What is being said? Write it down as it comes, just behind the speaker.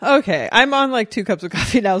Okay, I'm on like 2 cups of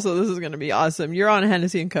coffee now, so this is going to be awesome. You're on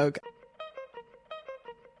Hennessy and Coke.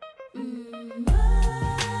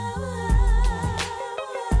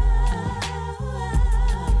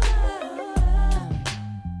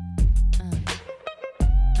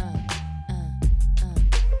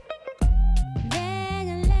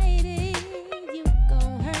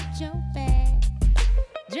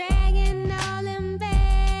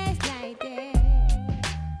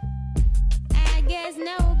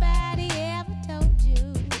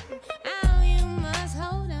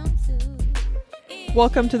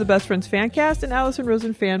 Welcome to the Best Friends Fancast and Allison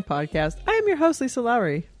Rosen Fan Podcast. I am your host, Lisa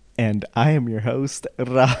Lowry. And I am your host,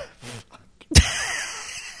 Raf.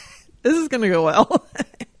 This is going to go well.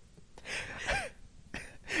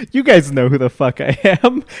 You guys know who the fuck I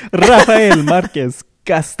am. Rafael Marquez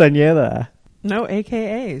Castañeda. No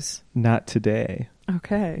AKAs. Not today.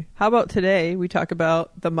 Okay. How about today we talk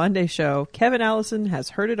about the Monday show, Kevin Allison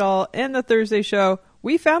Has Heard It All, and the Thursday show,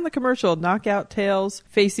 We Found the Commercial, Knockout Tales,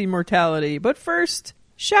 Facing Mortality. But first,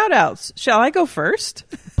 shout-outs. Shall I go first?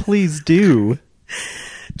 Please do.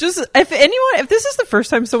 Just, if this is the first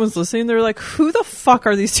time someone's listening, they're like, who the fuck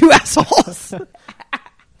are these two assholes?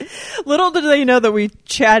 Little did they know that we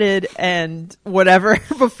chatted and whatever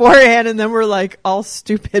beforehand, and then we're like all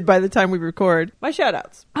stupid by the time we record. My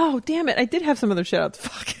shout-outs. Oh, damn it. I did have some other shout-outs.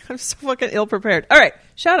 Fuck. I'm so fucking ill-prepared. All right.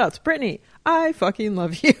 Shout-outs. Brittany, I fucking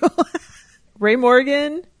love you. Ray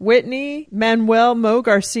Morgan, Whitney, Manuel Mo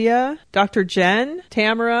Garcia, Dr. Jen,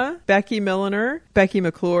 Tamara, Becky Milliner, Becky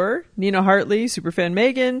McClure, Nina Hartley, Superfan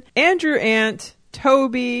Megan, Andrew Ant,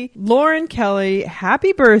 Toby, Lauren Kelly.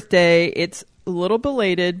 Happy birthday. It's a little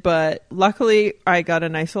belated, but luckily I got a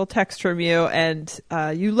nice little text from you, and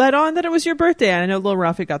you let on that it was your birthday. And I know Lil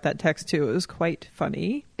Rafi got that text too. It was quite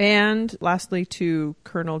funny. And lastly, to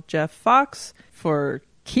Colonel Jeff Fox for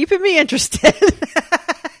keeping me interested.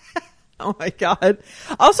 Oh my God.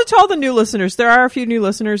 Also to all the new listeners, there are a few new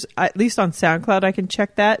listeners, at least on SoundCloud. I can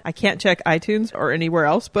check that. I can't check iTunes or anywhere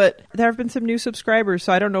else, but there have been some new subscribers.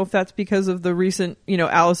 So I don't know if that's because of the recent,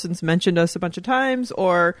 Allison's mentioned us a bunch of times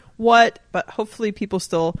or what, but hopefully people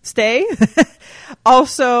still stay.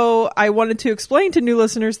 Also, I wanted to explain to new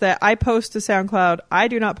listeners that I post to SoundCloud. I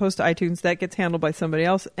do not post to iTunes. That gets handled by somebody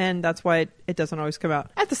else, and that's why it doesn't always come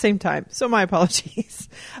out at the same time. So my apologies.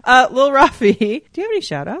 Lil Rafi, do you have any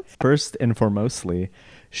shout outs? First and foremostly,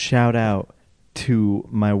 shout out to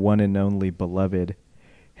my one and only beloved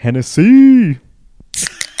Hennessy.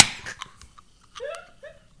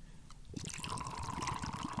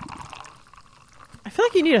 I feel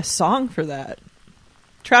like you need a song for that.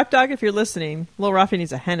 Trap Dog, if you're listening, Lil Rafi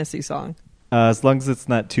needs a Hennessy song. As long as it's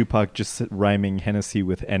not Tupac just rhyming Hennessy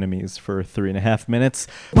with enemies for 3.5 minutes.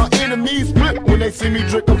 My enemies flip when they see me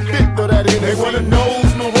drink a fifth of that. They want to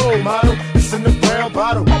nose no role model. It's in the brown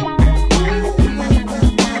bottle.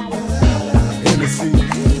 Hennessy.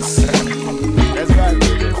 That's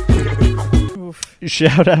right.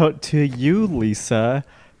 Shout out to you, Lisa,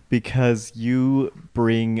 because you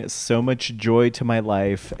bring so much joy to my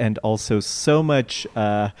life and also so much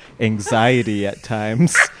anxiety at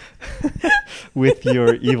times with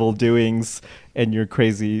your evil doings and your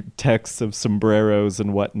crazy texts of sombreros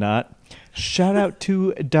and whatnot. Shout out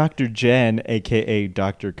to Dr. Jen, a.k.a.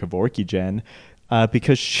 Dr. Kevorkian Jen,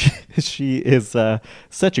 because she is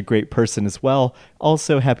such a great person as well.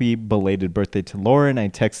 Also, happy belated birthday to Lauren. I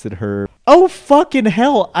texted her. Oh, fucking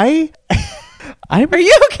hell. Are you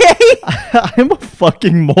okay? I'm a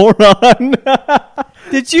fucking moron.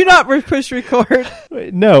 Did you not push record?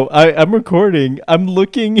 No, I'm recording. I'm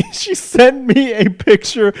looking. She sent me a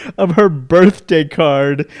picture of her birthday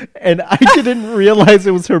card, and I didn't realize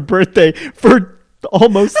it was her birthday for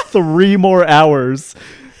almost 3 more hours.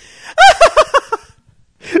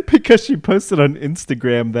 Because she posted on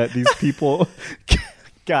Instagram that these people...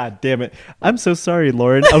 God damn it. I'm so sorry,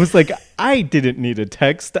 Lauren. I was like, I didn't need a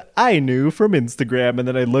text. I knew from Instagram. And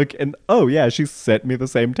then I look and, oh, yeah, she sent me the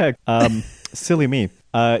same text. Silly me.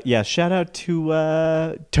 Yeah, shout out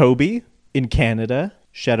to Toby in Canada.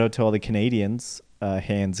 Shout out to all the Canadians,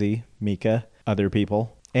 Hansy, Mika, other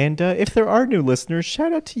people. And if there are new listeners,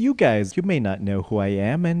 shout out to you guys. You may not know who I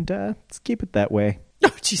am, and let's keep it that way.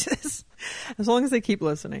 Oh, Jesus. As long as they keep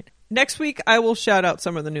listening. Next week, I will shout out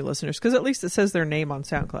some of the new listeners, because at least it says their name on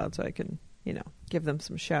SoundCloud, so I can, give them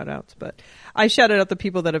some shout outs. But I shouted out the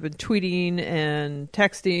people that have been tweeting and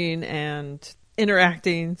texting and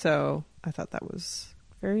interacting, so I thought that was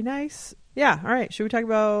very nice. Yeah, all right. Should we talk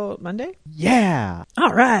about Monday? Yeah.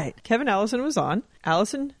 All right. Kevin Allison was on.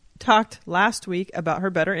 Allison talked last week about her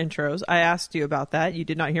better intros. I asked you about that. You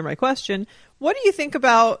did not hear my question. What do you think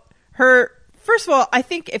about her First of all, I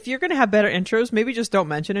think if you're going to have better intros, maybe just don't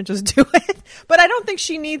mention it, just do it. But I don't think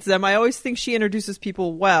she needs them. I always think she introduces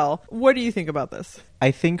people well. What do you think about this?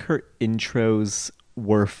 I think her intros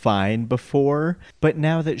were fine before, but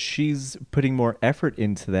now that she's putting more effort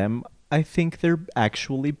into them, I think they're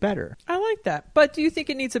actually better. I like that. But do you think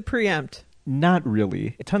it needs a preempt? Not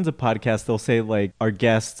really. Tons of podcasts, they'll say like our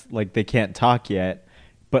guests, like they can't talk yet,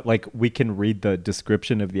 but like we can read the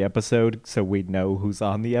description of the episode so we know who's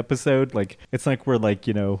on the episode. Like it's like we're like,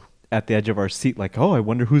 you know, at the edge of our seat, like, oh, I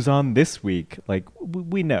wonder who's on this week. Like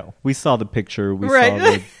we know. We saw the picture, we saw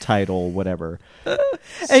the title, whatever.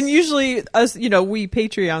 And usually us, you know, we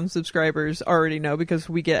Patreon subscribers already know because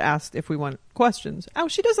we get asked if we want questions. Oh,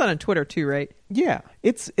 she does that on Twitter too, right? Yeah,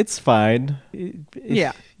 it's fine.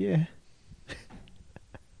 Yeah. Yeah.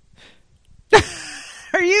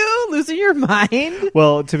 Are you losing your mind?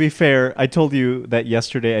 Well, to be fair, I told you that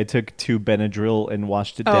yesterday I took 2 Benadryl and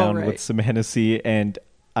washed it down with some Hennessy, and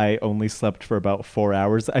I only slept for about 4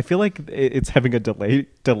 hours. I feel like it's having a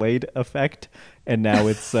delayed effect, and now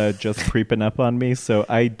it's just creeping up on me, so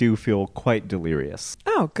I do feel quite delirious.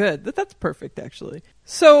 Oh, good. That's perfect, actually.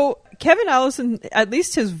 So Kevin Allison, at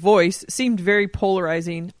least his voice, seemed very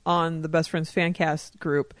polarizing on the Best Friends Fancast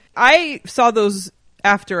group. I saw those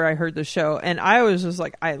after I heard the show, and I was just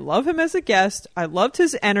like, I love him as a guest. I loved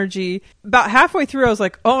his energy. About halfway through, I was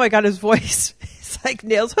like, oh my God, his voice. It's like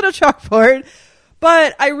nails on a chalkboard.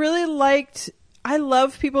 But I really I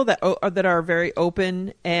love people that are very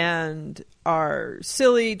open and are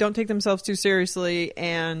silly, don't take themselves too seriously,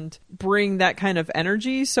 and bring that kind of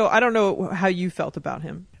energy. So I don't know how you felt about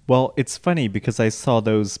him. Well, it's funny because I saw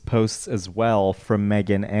those posts as well from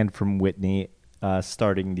Megan and from Whitney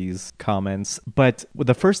starting these comments. But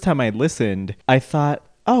the first time I listened, I thought,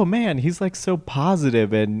 oh man, he's like so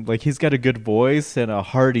positive and like he's got a good voice and a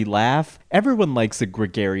hearty laugh. Everyone likes a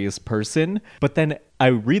gregarious person. But then I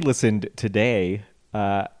re-listened today,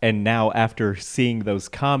 and now after seeing those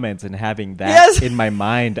comments and having that in my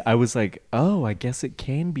mind, I was like, oh, I guess it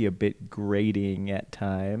can be a bit grating at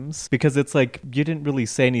times. Because it's like, you didn't really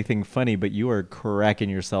say anything funny, but you are cracking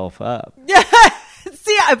yourself up. Yeah.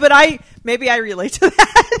 See, but maybe I relate to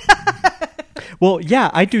that. Well,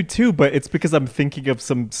 yeah, I do too, but it's because I'm thinking of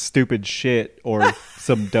some stupid shit or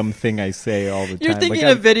some dumb thing I say all the time. You're thinking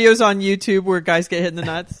of videos on YouTube where guys get hit in the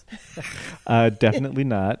nuts? Definitely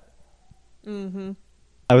not. Mm-hmm.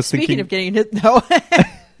 I was Speaking thinking of getting hit, no.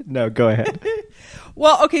 No, go ahead.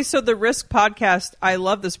 Well, okay, so the Risk podcast, I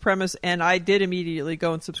love this premise, and I did immediately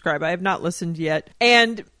go and subscribe. I have not listened yet.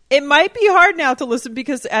 And it might be hard now to listen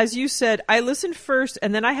because, as you said, I listened first,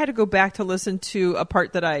 and then I had to go back to listen to a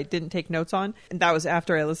part that I didn't take notes on. And that was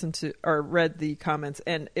after I listened to or read the comments,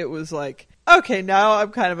 and it was like, okay, now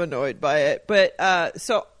I'm kind of annoyed by it. But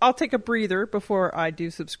so I'll take a breather before I do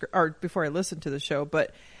subscribe or before I listen to the show.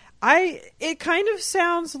 But it kind of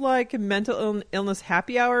sounds like a mental illness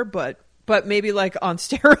happy hour, but maybe like on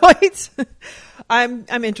steroids.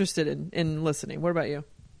 I'm interested in listening. What about you?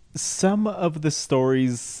 Some of the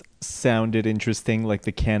stories sounded interesting, like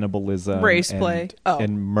the cannibalism, race play,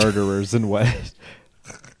 and murderers and what.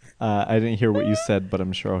 I didn't hear what you said, but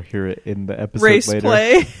I'm sure I'll hear it in the episode race later.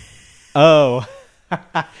 Play. Oh,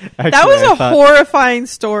 actually, that was a horrifying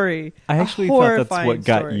story. I actually thought that's what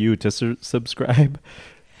got you to subscribe.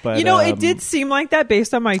 But you know, it did seem like that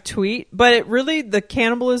based on my tweet, but it really, the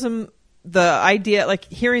cannibalism, the idea,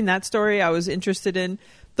 like hearing that story, I was interested in.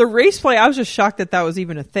 The race play, I was just shocked that was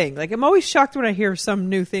even a thing. Like, I'm always shocked when I hear some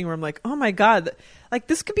new thing where I'm like, oh my God, like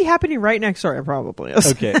this could be happening right next door. It probably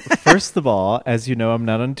is. Okay, first of all, as you know, I'm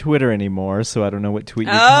not on Twitter anymore, so I don't know what tweet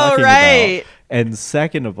you're talking about. And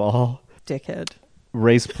second of all, dickhead.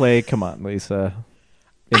 Race play, come on, Lisa.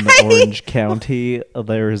 In the Orange County,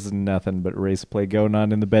 there is nothing but race play going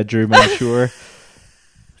on in the bedroom, I'm sure.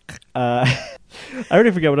 I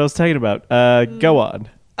already forgot what I was talking about. Go on.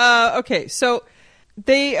 Okay, so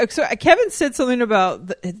Kevin said something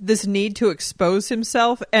about this need to expose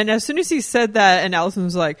himself, and as soon as he said that, and Allison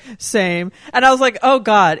was like, same, and I was like, oh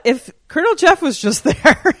God, if Colonel Jeff was just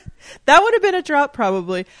there, that would have been a drop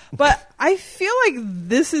probably. But I feel like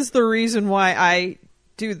this is the reason why I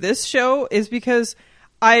do this show, is because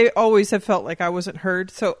I always have felt like I wasn't heard.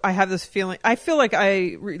 So I have this feeling, I feel like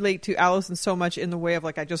I relate to Allison so much in the way of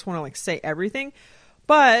like, I just want to like say everything.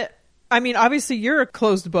 But I mean, obviously you're a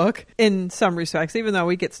closed book in some respects, even though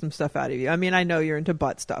we get some stuff out of you. I mean, I know you're into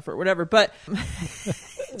butt stuff or whatever, but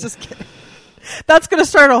just kidding. That's going to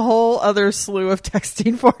start a whole other slew of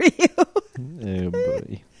texting for you. Oh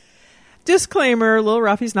boy. Disclaimer, Lil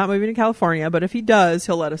Ruffy's not moving to California, but if he does,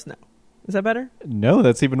 he'll let us know. Is that better? No,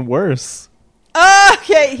 that's even worse.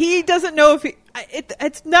 Okay, he doesn't know if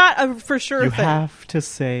it's not a for sure You thing. have to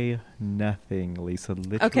say nothing, Lisa.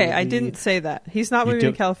 Literally. Okay, I didn't say that. He's not moving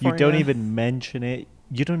to California. You don't even mention it.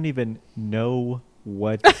 You don't even know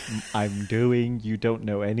what I'm doing. You don't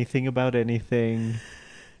know anything about anything.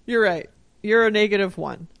 You're right. You're a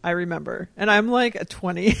 -1. I remember, and I'm like a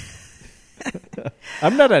 20.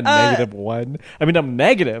 I'm not a -1. I mean, I'm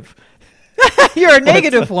negative. You're a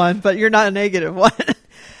 -1, but you're not a -1.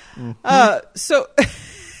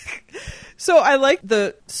 So I like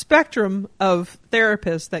the spectrum of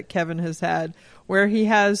therapists that Kevin has had, where he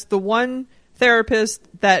has the one therapist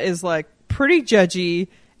that is like pretty judgy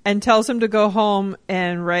and tells him to go home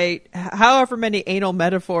and write however many anal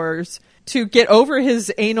metaphors to get over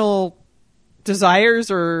his anal desires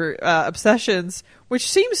or obsessions, which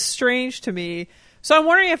seems strange to me. So I'm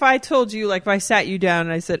wondering if I told you, like if I sat you down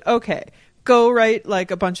and I said, okay, go write like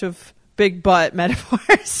a bunch of big butt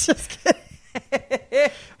metaphors. Just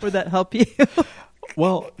kidding. Would that help you?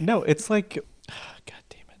 Well, no, it's like, God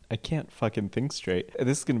damn it. I can't fucking think straight.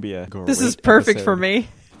 This is going to be a great This is perfect episode for me.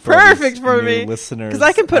 for Perfect these for new me. listeners. Because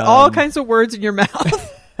I can put all kinds of words in your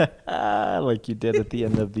mouth. Like you did at the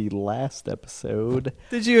end of the last episode.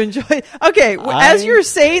 Did you enjoy it? Okay, as you were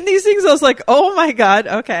saying these things, I was like, oh my God,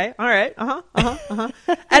 okay, all right,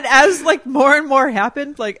 And as like more and more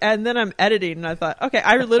happened, like, and then I'm editing and I thought, okay,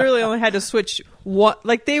 I literally only had to switch one,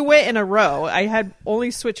 like they went in a row. I had only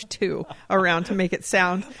switched 2 around to make it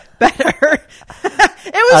sound better.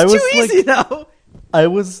 It was too easy though. I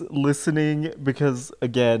was listening because,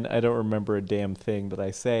 again, I don't remember a damn thing that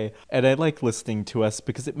I say. And I like listening to us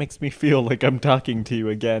because it makes me feel like I'm talking to you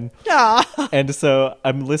again. Yeah. And so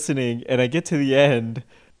I'm listening and I get to the end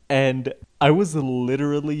and I was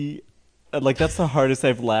literally, like, that's the hardest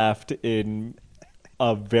I've laughed in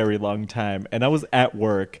a very long time. And I was at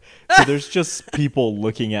work. So there's just people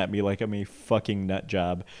looking at me like I'm a fucking nut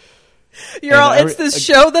job. You're all, it's this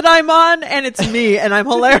show that I'm on, and it's me, and I'm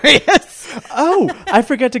hilarious. Oh, I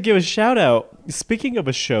forgot to give a shout out. Speaking of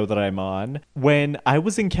a show that I'm on, when I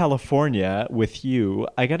was in California with you,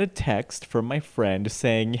 I got a text from my friend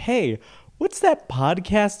saying, hey, what's that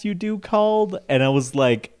podcast you do called? And I was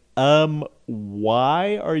like,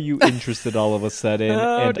 why are you interested all of a sudden?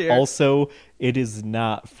 And dear. also, it is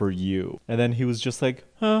not for you. And then he was just like,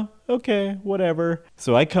 huh, okay, whatever.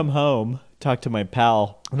 So I come home, talk to my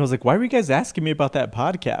pal, and I was like, why were you guys asking me about that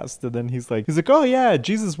podcast? And then he's like, oh yeah,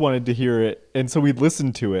 Jesus wanted to hear it, and so we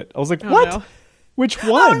listened to it. I was like, what? No. Which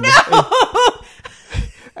one? Oh, no!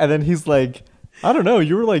 And then he's like, I don't know,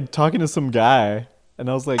 you were like talking to some guy. And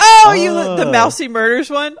I was like, the Mousy Murders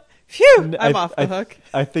one? Phew, I'm off the hook.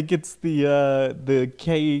 I think it's the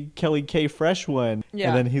Kelly K Fresh one. Yeah.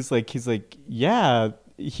 And then he's like, yeah,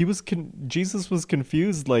 Jesus was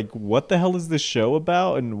confused, like, what the hell is this show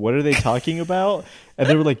about and what are they talking about? And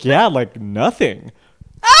they were like, yeah, like nothing.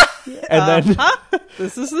 And then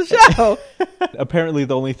this is the show. apparently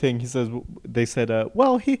the only thing they said,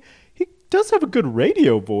 well, he does have a good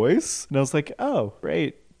radio voice. And I was like, oh,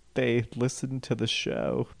 great. They listened to the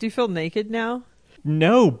show. Do you feel naked now?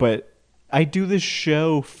 No, but I do this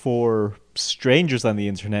show for strangers on the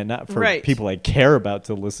internet, not for people I care about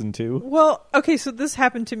to listen to. Well, okay, so this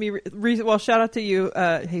happened to me. Well, shout out to you,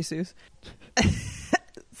 Jesus.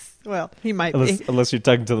 Well, he might be. Unless you're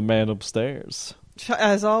talking to the man upstairs.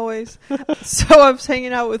 As always. So I was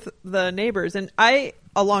hanging out with the neighbors, and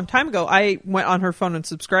a long time ago, I went on her phone and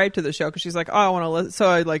subscribed to the show because she's like, oh, I want to listen. So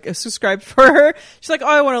I like subscribed for her. She's like, oh,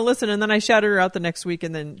 I want to listen. And then I shouted her out the next week,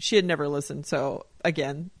 and then she had never listened. So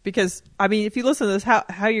again, because I mean, if you listen to this, how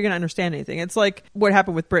are you going to understand anything? It's like what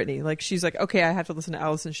happened with Brittany. Like she's like, okay, I have to listen to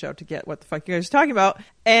Allison's show to get what the fuck you guys are talking about.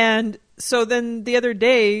 And so then the other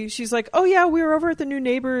day, she's like, oh yeah, we were over at the new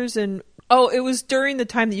neighbors, and oh, it was during the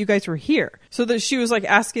time that you guys were here. So that she was like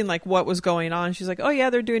asking like what was going on. She's like, oh yeah,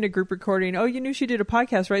 they're doing a group recording. Oh, you knew she did a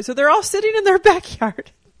podcast, right? So they're all sitting in their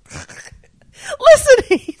backyard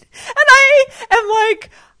listening. And I am like,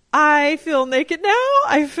 I feel naked now.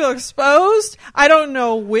 I feel exposed. I don't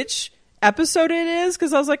know which episode it is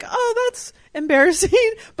because I was like, oh, that's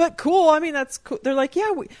embarrassing, but cool. I mean, that's cool. They're like,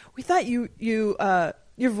 yeah, we thought your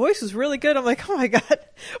voice was really good. I'm like, oh my God.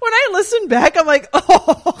 When I listen back, I'm like,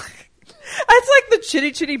 oh, it's like the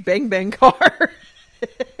Chitty Chitty Bang Bang car.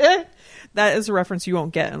 That is a reference you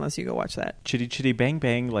won't get unless you go watch that. Chitty Chitty Bang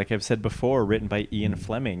Bang, like I've said before, written by Ian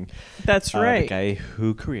Fleming. That's right. The guy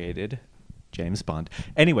who created James Bond.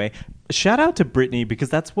 Anyway, shout out to Brittany because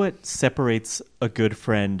that's what separates a good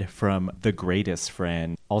friend from the greatest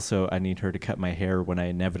friend. Also, I need her to cut my hair when I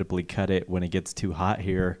inevitably cut it when it gets too hot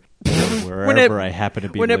here. Wherever I happen to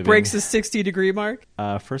be living. It breaks the 60-degree mark?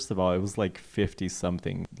 First of all, it was like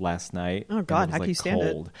 50-something last night. Oh, God. How like can you stand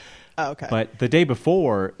cold. it? Oh, okay. But the day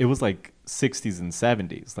before, it was like 60s and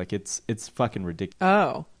 70s. Like, it's fucking ridiculous.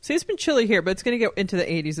 Oh. See, it's been chilly here, but it's going to get into the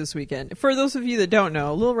 80s this weekend. For those of you that don't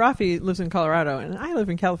know, Lil Rafi lives in Colorado, and I live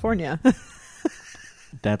in California.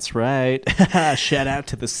 That's right. Shout out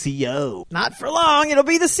to the CO. Not for long. It'll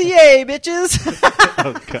be the CA, bitches.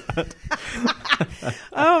 Oh, God.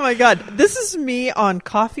 Oh, my God. This is me on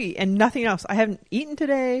coffee and nothing else. I haven't eaten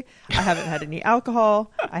today. I haven't had any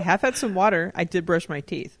alcohol. I have had some water. I did brush my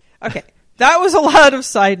teeth. Okay. That was a lot of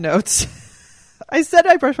side notes. I said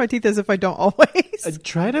I brush my teeth as if I don't always.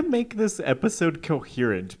 Try to make this episode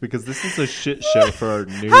coherent because this is a shit show for our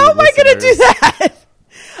new How am I going to do listeners. that?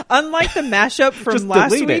 Unlike the mashup from Just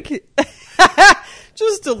last delete week.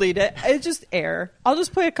 Just delete it. It's just air. I'll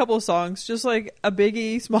just play a couple of songs, just like a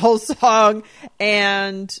Biggie small song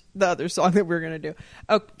and the other song that we're going to do.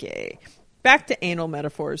 Okay. Back to anal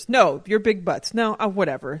metaphors. No, your big butts. No,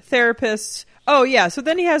 whatever. Therapists. Oh, yeah. So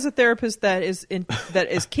then he has a therapist that is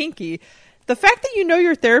kinky. The fact that you know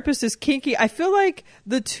your therapist is kinky, I feel like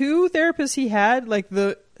the two therapists he had, like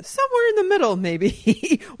somewhere in the middle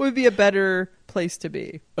maybe, would be a better place to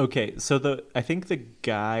be. Okay, so I think the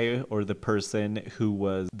guy or the person who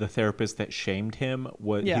was the therapist that shamed him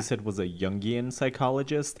he said was a Jungian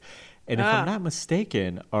psychologist. And if I'm not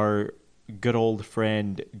mistaken, our good old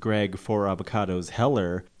friend Greg Four Avocados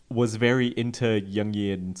Heller was very into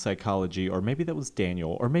Jungian psychology, or maybe that was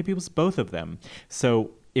Daniel, or maybe it was both of them.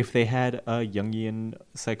 So if they had a Jungian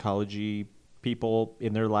psychology people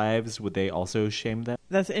in their lives, would they also shame them?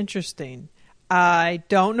 That's interesting. I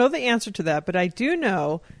don't know the answer to that, but I do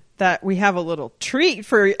know that we have a little treat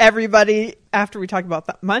for everybody after we talk about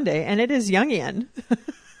that Monday, and it is Jungian.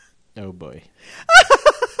 Oh, boy.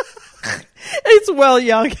 It's well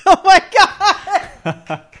young. Oh, my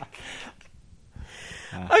God.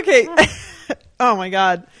 Okay. Oh, my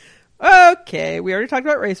God. Okay. We already talked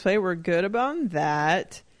about race play. We're good about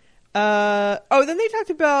that. Then they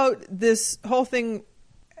talked about this whole thing.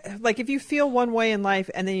 Like if you feel one way in life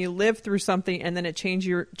and then you live through something and then it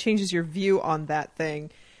changes your view on that thing.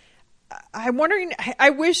 I'm wondering, I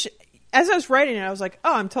wish, as I was writing it, I was like,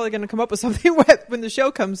 oh, I'm totally going to come up with something when the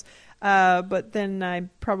show comes. But then I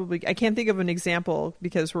can't think of an example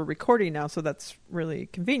because we're recording now. So that's really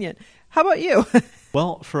convenient. How about you?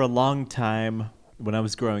 Well, for a long time, when I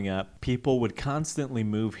was growing up, people would constantly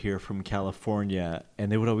move here from California,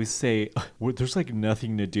 and they would always say, there's like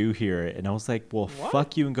nothing to do here. And I was like, well, What?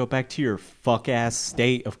 fuck you and go back to your fuck-ass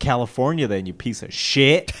state of California then, you piece of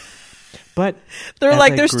shit. But They're as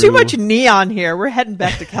like, I there's grew- too much neon here. We're heading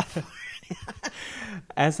back to California.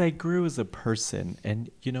 As I grew as a person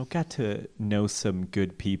and, got to know some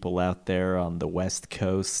good people out there on the West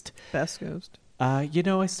Coast, Best Coast. I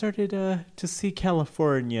started to see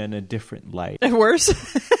California in a different light. Worse.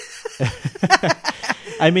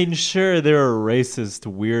 I mean, sure, there are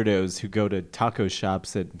racist weirdos who go to taco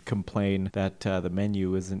shops and complain that the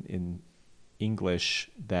menu isn't in English,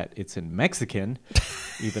 that it's in Mexican,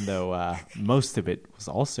 even though most of it was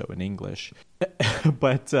also in English.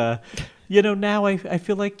 But, now I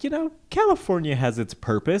feel like, California has its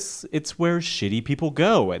purpose. It's where shitty people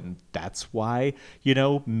go. And that's why,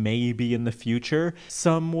 maybe in the future,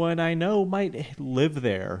 someone I know might live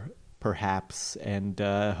there, perhaps, and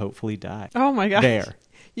hopefully die. Oh, my God. There.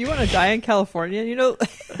 You want to die in California?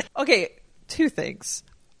 Okay, two things.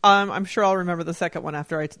 I'm sure I'll remember the second one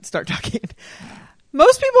after I start talking.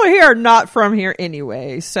 Most people here are not from here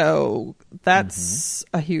anyway, so that's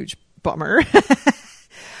a huge bummer.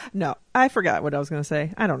 No, I forgot what I was going to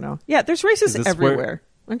say. I don't know. Yeah, there's racists everywhere.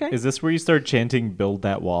 Okay. Is this where you start chanting, build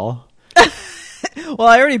that wall? Well,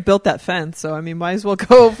 I already built that fence, so might as well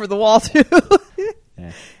go for the wall too.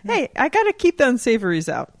 Yeah. Hey, I got to keep the unsavories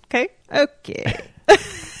out. Okay.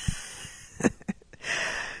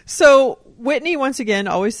 So Whitney, once again,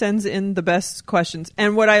 always sends in the best questions.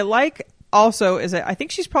 And what I like also is that I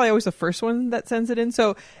think she's probably always the first one that sends it in.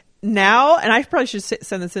 So now, and I probably should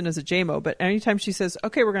send this in as a JMO, but anytime she says,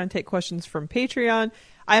 okay, we're going to take questions from Patreon,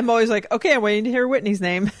 I'm always like, okay, I'm waiting to hear Whitney's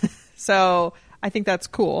name. So I think that's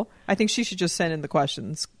cool. I think she should just send in the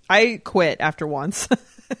questions. I quit after once.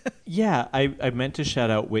 Yeah, I meant to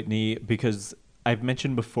shout out Whitney because I've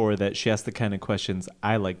mentioned before that she asked the kind of questions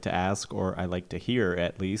I like to ask, or I like to hear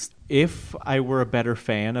at least. If I were a better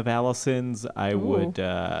fan of Allison's, I would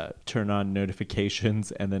turn on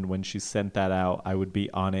notifications, and then when she sent that out, I would be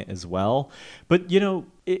on it as well. But, you know,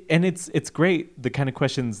 it's great, the kind of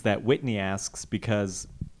questions that Whitney asks, because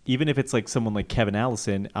even if it's like someone like Kevin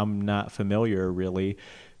Allison, I'm not familiar really.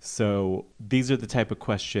 So these are the type of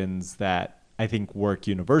questions that I think work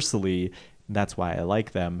universally. That's why I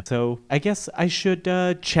like them. So I guess I should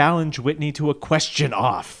challenge Whitney to a question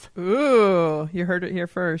off. Ooh, you heard it here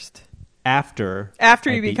first. After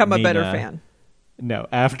you become a better fan. No,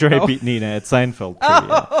 after I beat Nina at Seinfeld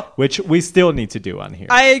trivia, which we still need to do on here.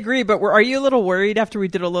 I agree, but are you a little worried after we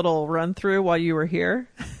did a little run through while you were here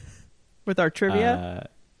with our trivia?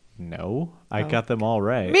 No, I got them all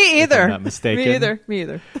right. Me either. If I'm not mistaken. Me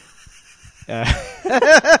either.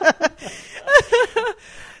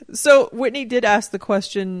 So Whitney did ask the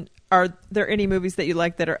question, are there any movies that you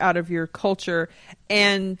like that are out of your culture?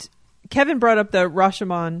 And Kevin brought up the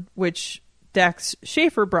Rashomon, which Dax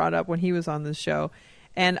Schaefer brought up when he was on this show.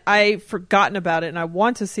 And I've forgotten about it, and I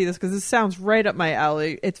want to see this because this sounds right up my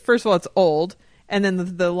alley. It's, first of all, it's old, and then the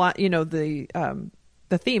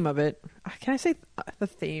theme of it. Can I say the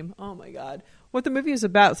theme? Oh my God. What the movie is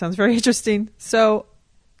about sounds very interesting. So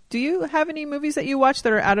do you have any movies that you watch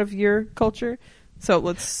that are out of your culture?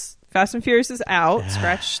 So Fast and Furious is out.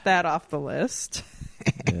 Scratch that off the list.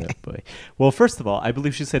 Oh boy. Well, first of all, I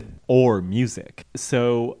believe she said or music.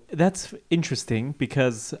 So that's interesting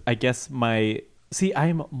because I guess I'm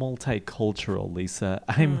multicultural, Lisa.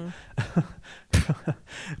 I'm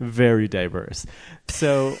very diverse.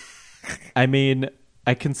 So, I mean,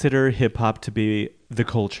 I consider hip hop to be the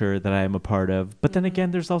culture that I am a part of. But then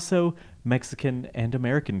again, there's also Mexican and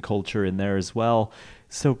American culture in there as well.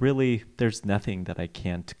 So really, there's nothing that I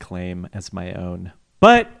can't claim as my own.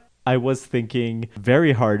 But I was thinking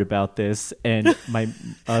very hard about this, and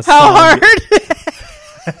How hard?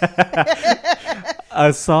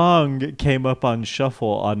 A song came up on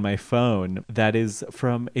shuffle on my phone that is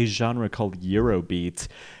from a genre called Eurobeat.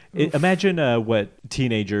 Imagine what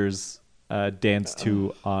teenagers dance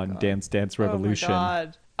to on Dance Dance Revolution. Oh my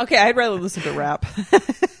God. Okay, I'd rather listen to rap.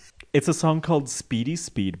 It's a song called Speedy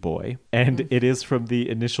Speed Boy, and it is from the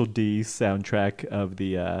Initial D soundtrack of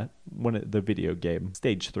the the video game,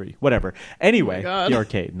 Stage 3, whatever. Anyway, the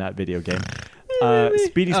arcade, not video game.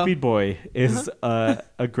 Speedy Speed Boy is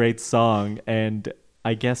a great song, and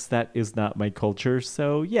I guess that is not my culture,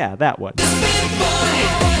 so yeah, that one.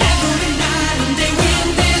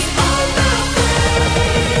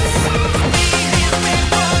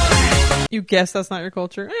 You guess that's not your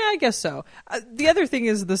culture? Yeah, I guess so. The other thing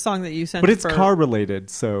is the song that you sent, but it's car related,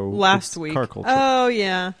 so last week. Car culture. Oh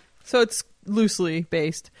yeah, so it's loosely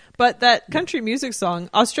based. But that country music song,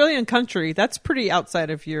 Australian country, that's pretty outside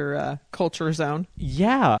of your culture zone.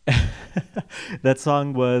 Yeah, that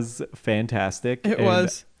song was fantastic. It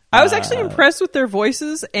was. I was actually impressed with their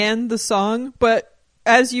voices and the song, but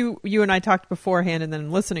as you and I talked beforehand and then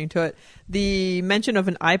listening to it, the mention of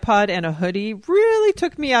an iPod and a hoodie really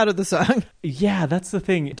took me out of the song. Yeah, that's the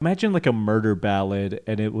thing. Imagine like a murder ballad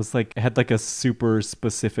and it was like, it had like a super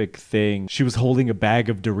specific thing. She was holding a bag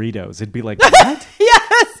of Doritos. It'd be like, what?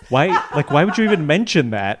 Yes! Why would you even mention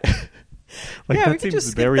that? That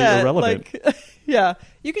seems very irrelevant. Yeah,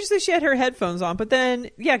 you could just say she had her headphones on, but then,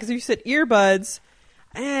 yeah, because you said earbuds,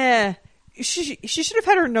 she should have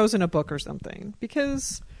had her nose in a book or something,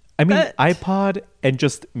 because I mean, iPod and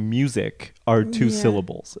just music are two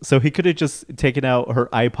syllables. So he could have just taken out her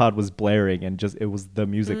iPod was blaring and just the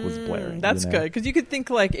music was blaring. That's good, because you could think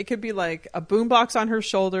like it could be like a boombox on her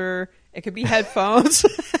shoulder. It could be headphones.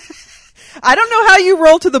 I don't know how you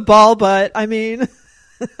roll to the ball, but I mean,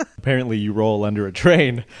 apparently you roll under a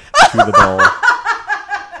train to the ball.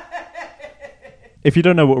 If you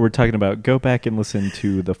don't know what we're talking about, go back and listen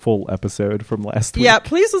to the full episode from last week. Yeah,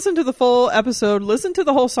 please listen to the full episode. Listen to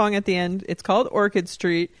the whole song at the end. It's called Orchid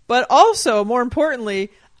Street. But also, more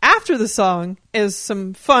importantly, after the song is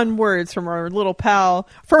some fun words from our little pal,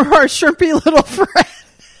 from our shrimpy little friend.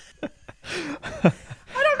 I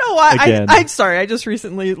don't know why. I'm sorry. I just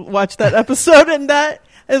recently watched that episode, and that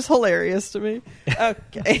is hilarious to me.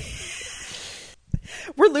 Okay.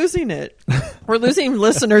 We're losing it. We're losing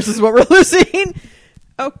listeners is what we're losing.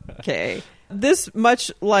 Okay. This,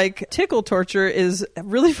 much like tickle torture, is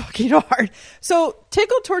really fucking hard. So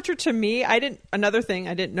tickle torture to me, another thing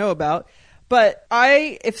I didn't know about, but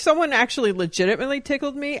if someone actually legitimately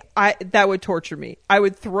tickled me, that would torture me. I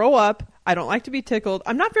would throw up. I don't like to be tickled.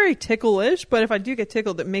 I'm not very ticklish, but if I do get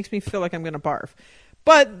tickled, it makes me feel like I'm going to barf.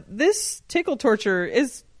 But this tickle torture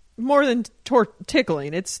is more than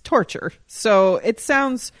tickling. It's torture. So it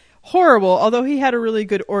sounds horrible, although he had a really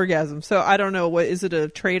good orgasm. So I don't know. What is it, a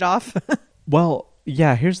trade-off? Well,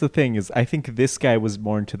 yeah, here's the thing is I think this guy was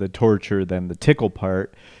more into the torture than the tickle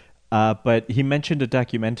part. But he mentioned a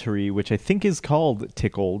documentary, which I think is called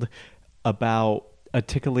Tickled, about a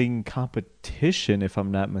tickling competition, if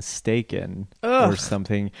I'm not mistaken, or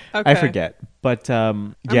something. Okay. I forget. But yeah,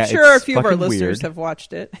 I'm sure a it's few of our fucking listeners weird. have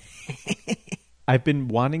watched it. I've been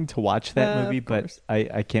wanting to watch that movie, Of but course.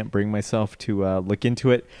 I can't bring myself to look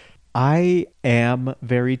into it. I am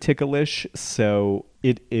very ticklish, so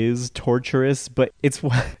it is torturous, but it's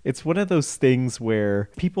one of those things where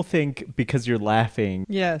people think because you're laughing,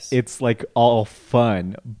 Yes. it's like all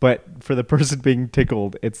fun, but for the person being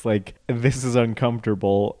tickled, it's like, this is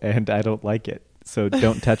uncomfortable and I don't like it. So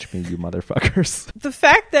don't touch me, you motherfuckers. The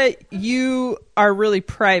fact that you are really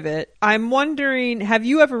private, I'm wondering, have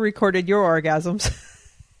you ever recorded your orgasms?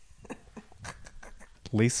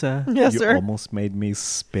 Lisa, Yes, you sir. almost made me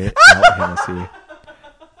spit out Hennessy.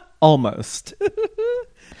 Almost.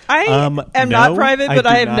 I am no, not private, I but do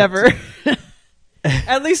I have not. never.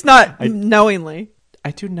 At least not knowingly.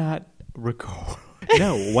 I do not record.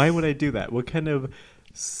 No, why would I do that? What kind of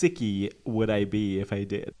sickie would I be if I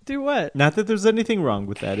did? Do what? Not that there's anything wrong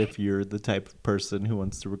with that if you're the type of person who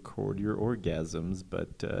wants to record your orgasms,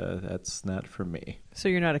 but that's not for me. So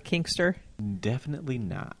you're not a kinkster? Definitely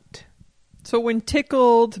not. So when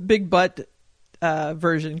Tickled Big Butt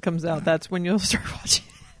version comes out, that's when you'll start watching.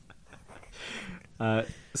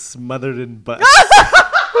 Smothered in butt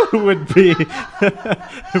would be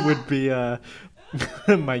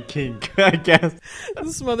my kink, I guess.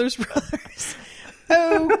 The Smothers Brothers.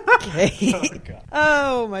 Okay.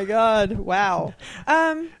 Oh my God! Wow.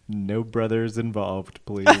 No brothers involved,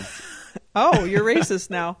 please. Oh, you're racist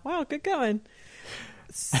now. Wow, good going.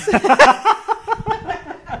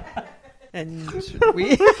 And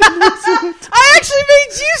we. I actually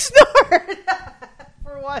made you snort.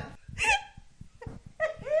 For what?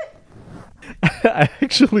 I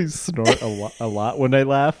actually snort a lot when I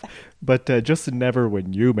laugh, but just never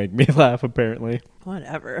when you make me laugh, apparently.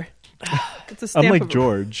 Whatever. It's a stamp Unlike of-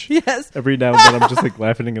 George. Yes, Every now and then I'm just like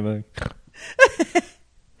laughing and then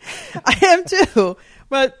I am too.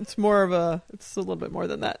 But it's a little bit more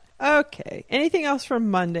than that. Okay. Anything else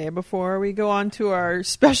from Monday before we go on to our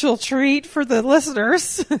special treat for the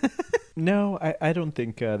listeners? No, I don't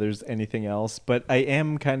think there's anything else, but I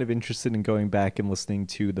am kind of interested in going back and listening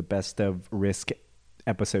to the Best of Risk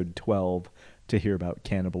episode 12 to hear about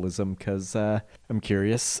cannibalism because I'm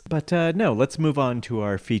curious. But no, let's move on to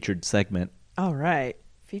our featured segment. All right.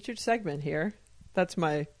 Featured segment here. That's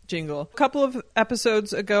my jingle. A couple of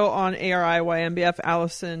episodes ago on ARIYMBF,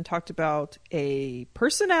 Allison talked about a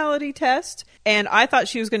personality test, and I thought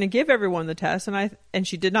she was going to give everyone the test, and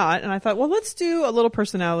she did not. And I thought, well, let's do a little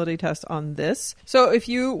personality test on this. So if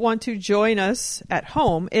you want to join us at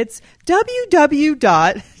home, it's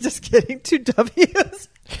just kidding, two W's.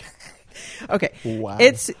 Okay. Wow.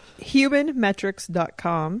 It's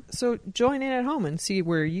humanmetrics.com. So join in at home and see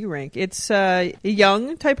where you rank. It's a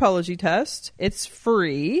young typology test. It's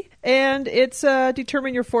free. And it's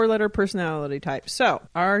determine your 4-letter personality type. So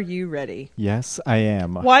are you ready? Yes, I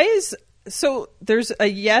am. So there's a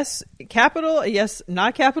yes capital, a yes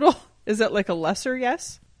not capital. Is that like a lesser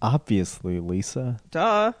yes? Obviously, Lisa.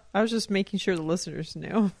 Duh. I was just making sure the listeners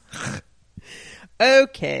knew.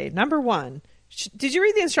 Okay. Number 1. Did you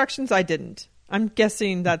read the instructions? I didn't. I'm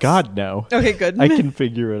guessing that's... God, no. Okay, good. I can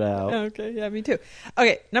figure it out. Okay, yeah, me too.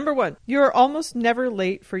 Okay, number 1. You're almost never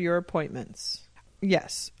late for your appointments.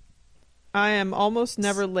 Yes. I am almost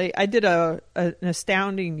never late. I did an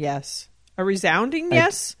astounding yes. A resounding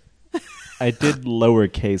yes? I did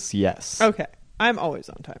lowercase yes. Okay. I'm always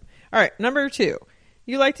on time. All right, number 2.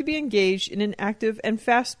 You like to be engaged in an active and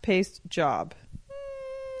fast-paced job.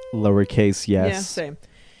 Lowercase yes. Yeah, same.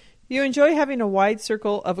 You enjoy having a wide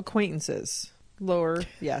circle of acquaintances. Lower,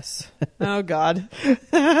 yes. Oh, God.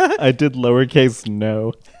 I did lowercase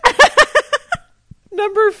no.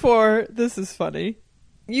 Number 4, this is funny.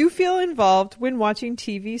 You feel involved when watching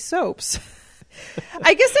TV soaps.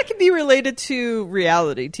 I guess that could be related to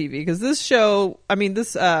reality TV because this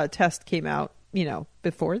test came out,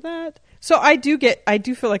 before that. So I do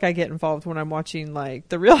feel like I get involved when I'm watching like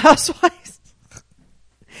The Real Housewives.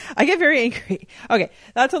 I get very angry. Okay,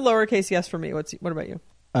 that's a lowercase yes for me. What about you?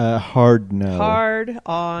 Hard no. Hard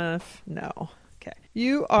on no. Okay.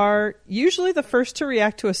 You are usually the first to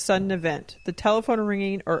react to a sudden event, the telephone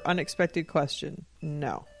ringing or unexpected question.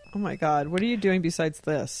 No. Oh my God. What are you doing besides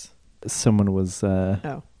this? Someone was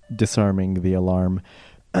Oh. disarming the alarm.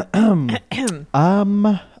 I'm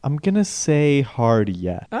gonna say hard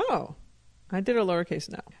yes. Oh, I did a lowercase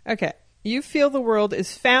no. Okay. You feel the world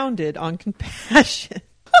is founded on compassion.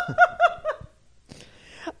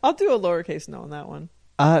 I'll do a lowercase no on that one.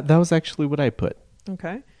 That was actually what I put.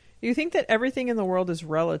 Okay. You think that everything in the world is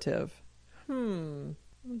relative. I'll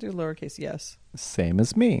do lowercase yes. Same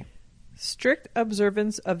as me. Strict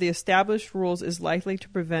observance of the established rules is likely to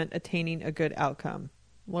prevent attaining a good outcome.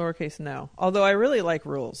 Lowercase no. Although I really like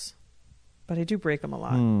rules, but I do break them a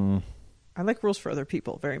lot. I like rules for other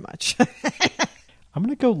people very much. I'm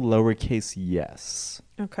gonna go lowercase yes.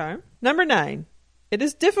 Okay. Number 9. It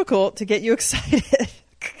is difficult to get you excited.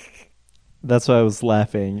 That's why I was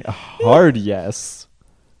laughing. Hard yes.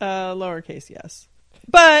 Lowercase yes.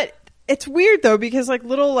 But it's weird though, because like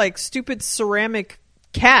little like stupid ceramic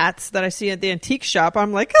cats that I see at the antique shop,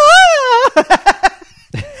 I'm like, ah!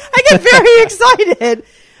 I get very excited.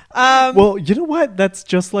 Well, you know what? That's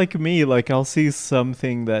just like me. Like I'll see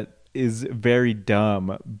something that is very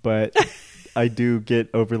dumb, but I do get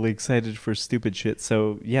overly excited for stupid shit.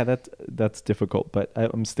 So yeah, that's difficult, but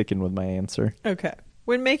I'm sticking with my answer. Okay.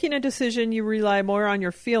 When making a decision, you rely more on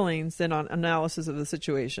your feelings than on analysis of the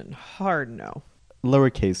situation. Hard no.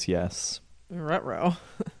 Lowercase yes. Ruh-roh.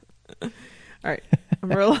 All right.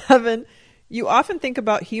 Number 11. You often think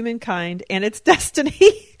about humankind and its destiny.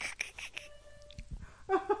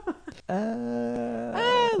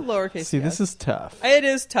 Lowercase See, yes. this is tough. It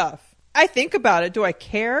is tough. I think about it. Do I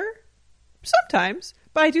care? Sometimes,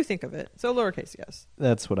 but I do think of it. So lowercase yes.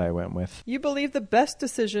 That's what I went with. You believe the best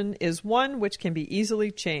decision is one which can be easily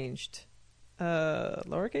changed.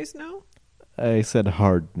 Lowercase no? I said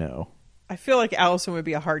hard no. I feel like Allison would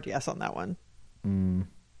be a hard yes on that one.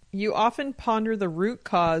 You often ponder the root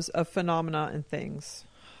cause of phenomena and things.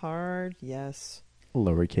 Hard yes.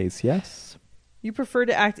 Lowercase yes. You prefer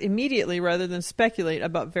to act immediately rather than speculate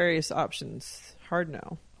about various options. Hard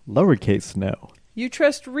no. Lowercase no. You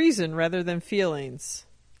trust reason rather than feelings.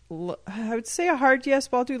 I would say a hard yes,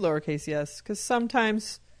 but I'll do lowercase yes. Because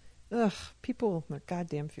sometimes, people, their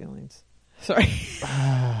goddamn feelings. Sorry.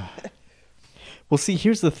 Well, see,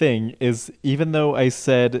 here's the thing, is even though I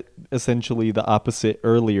said essentially the opposite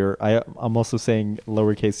earlier, I'm also saying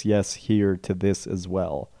lowercase yes here to this as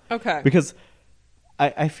well. Okay. Because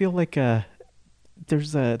I feel like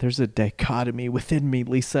there's a dichotomy within me,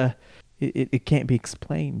 Lisa. It can't be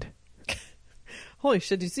explained. Holy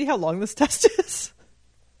shit, do you see how long this test is?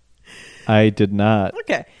 I did not.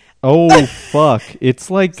 Okay. Oh, fuck.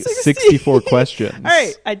 It's like 64 questions. All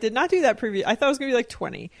right. I did not do that previous. I thought it was going to be like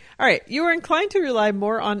 20. All right. You are inclined to rely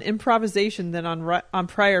more on improvisation than on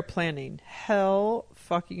prior planning. Hell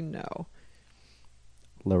fucking no.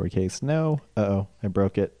 Lowercase no. Uh-oh. I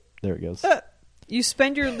broke it. There it goes. You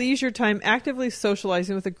spend your leisure time actively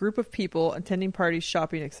socializing with a group of people, attending parties,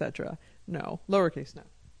 shopping, etc. No. Lowercase no.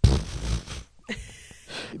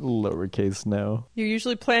 Lowercase no. You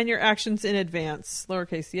usually plan your actions in advance.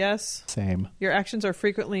 Lowercase yes. Same. Your actions are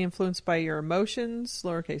frequently influenced by your emotions.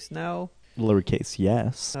 Lowercase no. Lowercase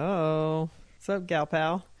yes. Oh. What's up, gal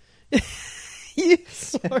pal?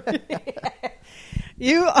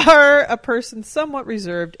 You are a person somewhat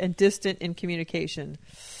reserved and distant in communication.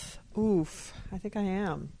 Oof. I think I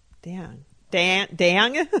am. Dang. Dang?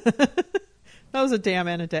 That was a damn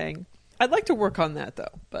and a dang. I'd like to work on that,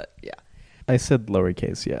 though. But, yeah. I said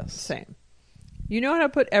lowercase yes. Same. You know how to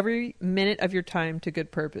put every minute of your time to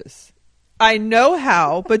good purpose. I know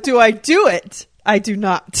how, but do I do it? I do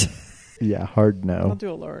not. Yeah, hard no. I'll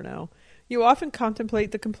do a lower no. You often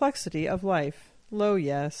contemplate the complexity of life. Low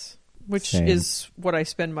yes. Which Same. is what I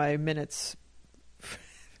spend my minutes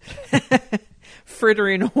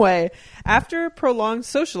frittering away. After prolonged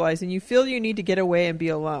socializing, you feel you need to get away and be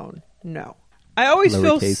alone. No. I always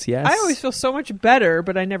Lowercase yes. I always feel so much better,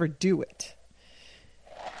 but I never do it.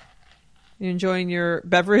 You enjoying your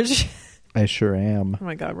beverage? I sure am. Oh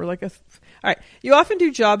my god, we're like all right. You often do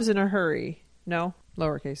jobs in a hurry. No?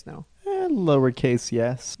 Lowercase no. Lowercase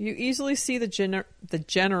yes. You easily see the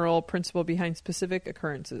general principle behind specific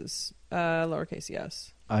occurrences. Lowercase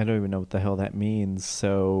yes. I don't even know what the hell that means,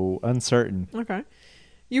 so uncertain. Okay.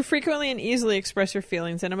 You frequently and easily express your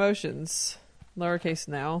feelings and emotions. Lowercase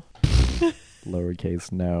no.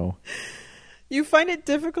 Lowercase no. You find it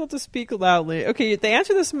difficult to speak loudly. Okay, the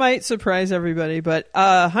answer to this might surprise everybody, but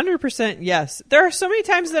 100% yes. There are so many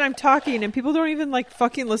times that I'm talking and people don't even like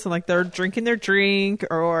fucking listen. Like they're drinking their drink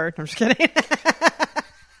or... I'm just kidding.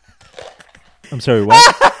 I'm sorry,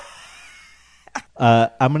 what?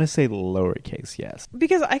 I'm gonna say lowercase yes.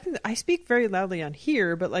 Because I speak very loudly on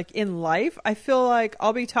here, but like in life, I feel like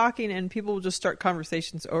I'll be talking and people will just start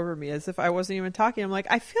conversations over me as if I wasn't even talking. I'm like,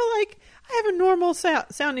 I feel like I have a normal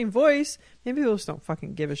sounding voice. Maybe people just don't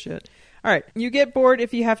fucking give a shit. All right, you get bored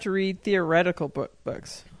if you have to read theoretical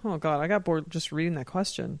books. Oh god, I got bored just reading that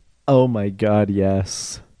question. Oh my god,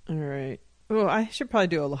 yes. All right. Oh, I should probably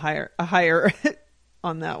do a higher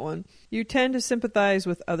on that one. You tend to sympathize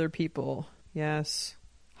with other people. Yes.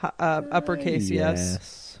 Uppercase,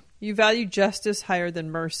 yes. You value justice higher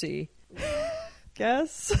than mercy.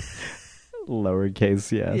 Guess?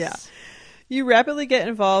 Lowercase, yes. Yeah. You rapidly get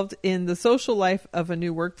involved in the social life of a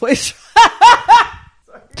new workplace.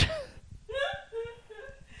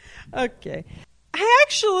 Okay.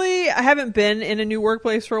 I haven't been in a new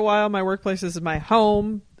workplace for a while. My workplace is my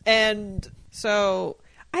home. And so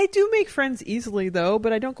I do make friends easily, though,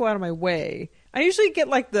 but I don't go out of my way. I usually get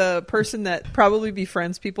like the person that probably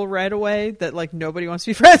befriends people right away that like nobody wants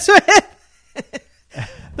to be friends with.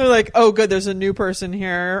 They're like, oh, good, there's a new person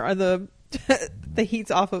here. Or the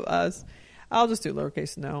heat's off of us. I'll just do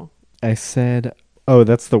lowercase no. I said, oh,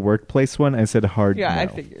 that's the workplace one? I said hard Yeah, no. I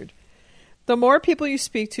figured. The more people you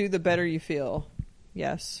speak to, the better you feel.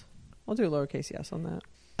 Yes. I'll do a lowercase yes on that.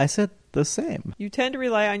 I said the same. You tend to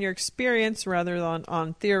rely on your experience rather than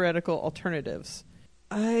on theoretical alternatives.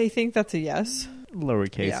 I think that's a yes.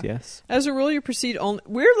 Lowercase yes. As a rule, you proceed only...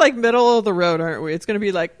 We're like middle of the road, aren't we? It's going to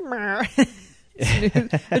be like...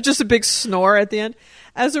 It's just a big snore at the end.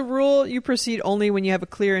 As a rule, you proceed only when you have a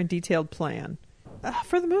clear and detailed plan.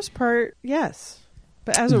 For the most part, yes.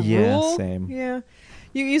 But as a rule... same. Yeah.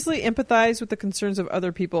 You easily empathize with the concerns of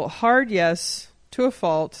other people. Hard yes, to a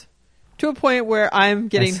fault. To a point where I'm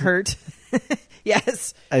getting hurt.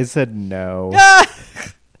 Yes. I said no.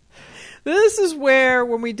 This is where,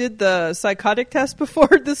 when we did the psychotic test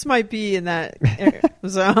before, this might be in that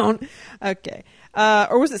zone. Okay.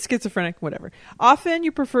 Or was it schizophrenic? Whatever. Often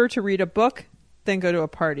you prefer to read a book than go to a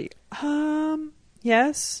party.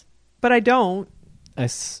 Yes. But I don't.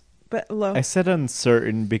 But low. I said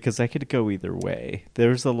uncertain because I could go either way.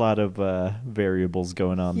 There's a lot of variables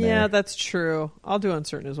going on there. Yeah, that's true. I'll do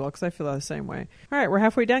uncertain as well because I feel the same way. All right, we're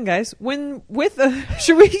halfway done, guys.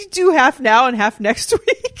 Should we do half now and half next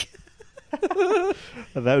week?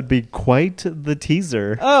 That would be quite the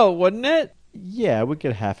teaser. Oh, wouldn't it? Yeah, we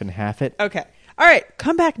could half and half it. Okay. All right,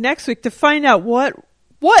 come back next week to find out what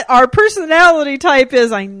our personality type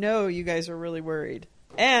is. I know you guys are really worried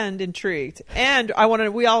and intrigued, and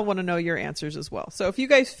we all want to know your answers as well. So if you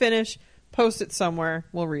guys finish, post it somewhere,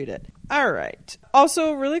 we'll read it. All right.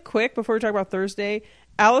 Also, really quick before we talk about Thursday,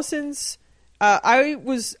 Allison's I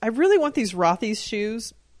really want these Rothy's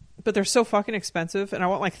shoes, but they're so fucking expensive, and I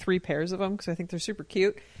want like 3 pairs of them because I think they're super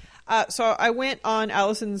cute. So I went on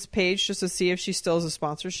Allison's page just to see if she still is a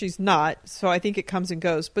sponsor. She's not, so I think it comes and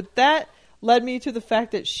goes. But that led me to the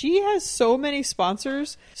fact that she has so many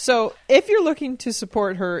sponsors. So if you're looking to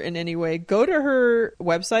support her in any way, go to her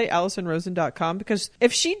website, AllisonRosen.com, because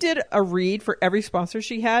if she did a read for every sponsor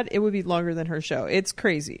she had, it would be longer than her show. It's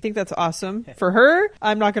crazy. I think that's awesome for her.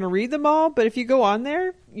 I'm not going to read them all, but if you go on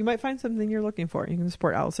there, you might find something you're looking for. You can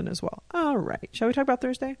support Allison as well. All right. Shall we talk about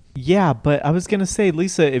Thursday? Yeah, but I was going to say,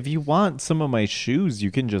 Lisa, if you want some of my shoes, you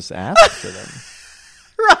can just ask for them.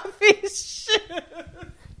 Rafi's shoes.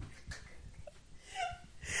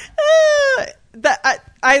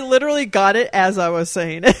 I literally got it as I was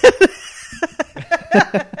saying it.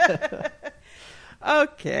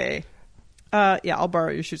 Okay. Yeah, I'll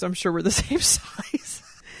borrow your shoes. I'm sure we're the same size.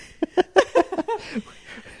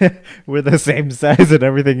 We're the same size and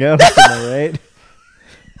everything else, am I right?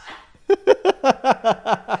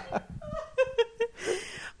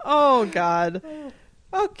 Oh, God.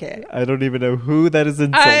 Okay. I don't even know who that is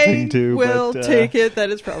insulting to. I will take it. That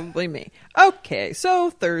is probably me. Okay, so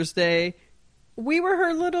Thursday, we were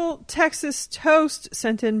her little Texas toast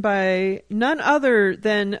sent in by none other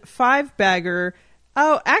than 5-bagger.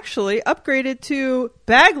 Oh, actually, upgraded to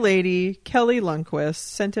Bag Lady Kelly Lundquist,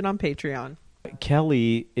 sent in on Patreon.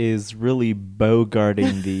 Kelly is really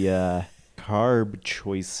bogarting the carb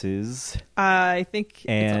choices. I think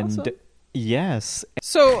and it's awesome. Yes.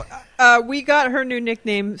 So we got her new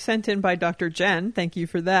nickname sent in by Dr. Jen. Thank you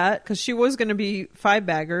for that. Because she was going to be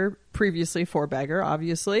 5-bagger, previously 4-bagger,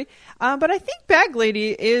 obviously. But I think Bag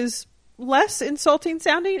Lady is less insulting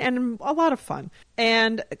sounding and a lot of fun.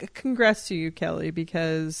 And congrats to you, Kelly,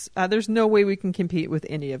 because there's no way we can compete with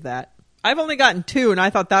any of that. I've only gotten 2, and I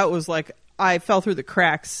thought that was like I fell through the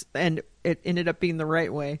cracks, and it ended up being the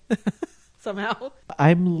right way. somehow.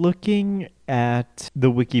 I'm looking at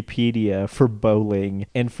the Wikipedia for bowling,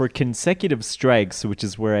 and for consecutive strikes, which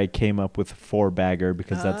is where I came up with 4-bagger,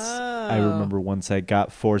 because I remember once I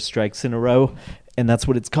got 4 strikes in a row, and that's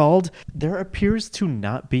what it's called. There appears to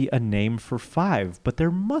not be a name for 5, but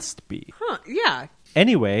there must be. Huh, yeah.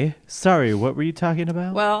 Anyway, sorry, what were you talking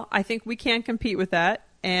about? Well, I think we can compete with that.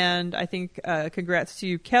 And I think congrats to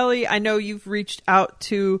you, Kelly. I know you've reached out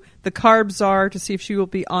to the Carb Czar to see if she will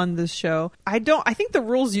be on this show. I think the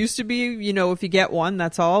rules used to be, if you get one,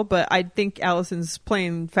 that's all. But I think Allison's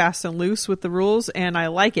playing fast and loose with the rules, and I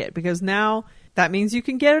like it because now that means you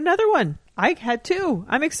can get another one. I had 2.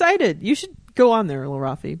 I'm excited. You should go on there, Lil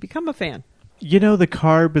Rafi. Become a fan. The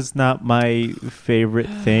carb is not my favorite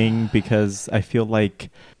thing because I feel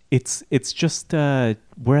like it's just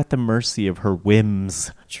we're at the mercy of her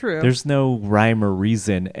whims. True. There's no rhyme or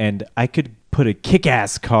reason, and I could put a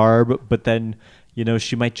kick-ass carb, but then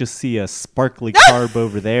she might just see a sparkly carb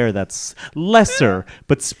over there that's lesser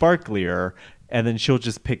but sparklier, and then she'll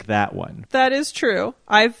just pick that one. That is true.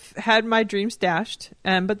 I've had my dreams dashed,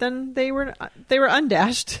 but then they were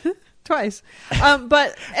undashed. Twice.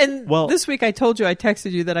 This week I told you, I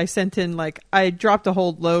texted you that I sent in, I dropped a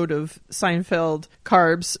whole load of Seinfeld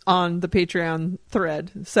carbs on the Patreon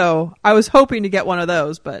thread. So I was hoping to get one of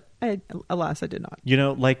those, but alas, I did not.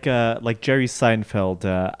 Like Jerry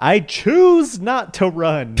Seinfeld, I choose not to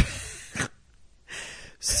run.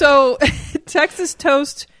 So Texas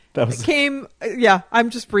Toast came, I'm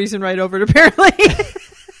just breezing right over it apparently.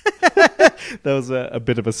 That was a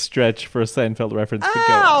bit of a stretch for a Seinfeld reference.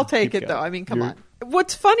 I'll take it, though. I mean, come on.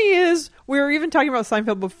 What's funny is we were even talking about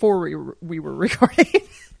Seinfeld before we were recording.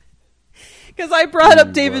 Because I brought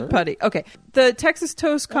up David Puddy. Okay. The Texas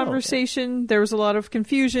Toast conversation, there was a lot of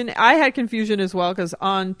confusion. I had confusion as well because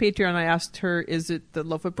on Patreon I asked her, is it the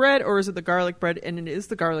loaf of bread or is it the garlic bread? And it is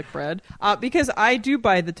the garlic bread. Because I do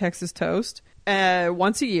buy the Texas Toast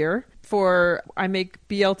once a year. I make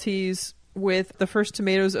BLTs with the first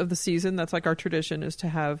tomatoes of the season. That's like our tradition, is to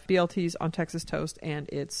have BLTs on Texas Toast, and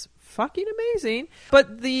it's fucking amazing.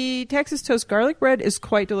 But the Texas Toast garlic bread is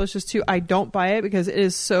quite delicious too. I don't buy it because it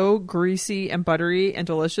is so greasy and buttery and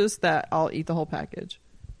delicious that I'll eat the whole package.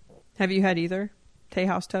 Have you had either?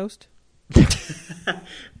 Tejas Toast?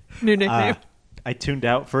 New nickname. I tuned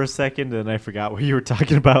out for a second and I forgot what you were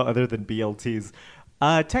talking about other than BLTs.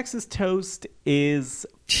 Texas Toast is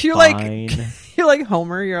fine. You're like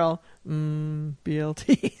Homer. You're all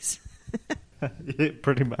BLTs.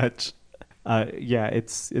 Pretty much.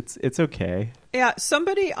 It's okay. Yeah,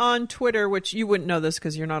 somebody on Twitter, which you wouldn't know this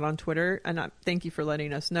because you're not on Twitter, and thank you for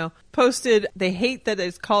letting us know, posted they hate that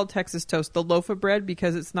it's called Texas Toast, the loaf of bread,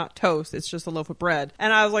 because it's not toast, it's just a loaf of bread.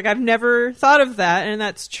 And I was like, I've never thought of that, and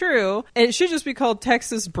that's true. It should just be called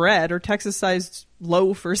Texas bread or Texas-sized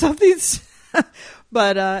loaf or something.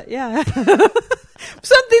 But, yeah.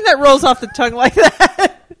 Something that rolls off the tongue like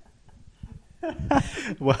that.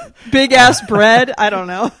 Big ass bread. I don't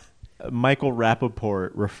know. Michael Rappaport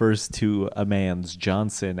refers to a man's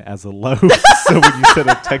Johnson as a loaf. So when you said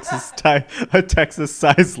a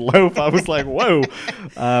Texas-sized loaf, I was like, whoa,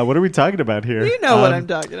 what are we talking about here? You know what I'm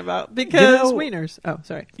talking about, because wieners. Oh,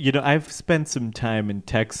 sorry. I've spent some time in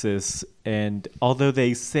Texas, and although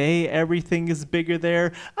they say everything is bigger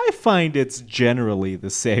there, I find it's generally the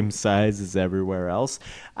same size as everywhere else.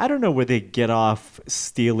 I don't know where they get off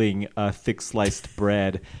stealing thick sliced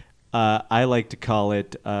bread. I like to call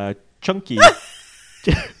it chunky.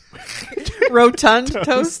 Rotund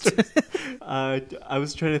toast. I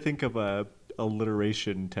was trying to think of a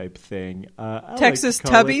alliteration type thing. Texas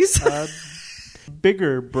Tubbies.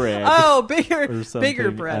 Bigger bread. Oh,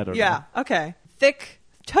 bigger bread. Yeah. Know. Okay. Thick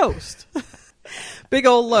toast. Big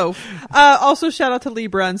old loaf. Also, shout out to Lee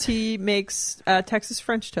Bruns. He makes Texas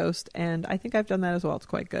French toast, and I think I've done that as well. It's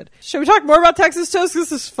quite good. Should we talk more about Texas toast?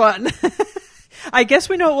 This is fun. I guess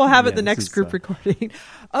we know what we'll have at the next group recording.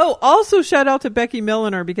 Oh, also shout out to Becky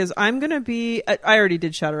Milliner, because I'm going to be, I already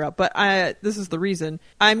did shout her out, but this is the reason.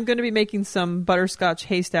 I'm going to be making some butterscotch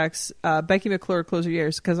haystacks, Becky McClure Close Your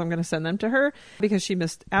Ears, because I'm going to send them to her because she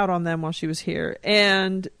missed out on them while she was here.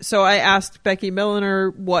 And so I asked Becky Milliner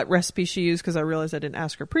what recipe she used, because I realized I didn't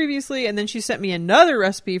ask her previously. And then she sent me another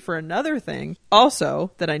recipe for another thing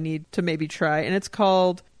also that I need to maybe try. And it's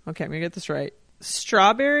called, okay, I'm going to get this right,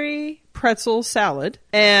 strawberry pretzel salad.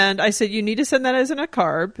 And I said, you need to send that as a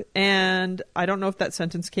carb. And I don't know if that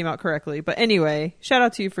sentence came out correctly, but anyway, shout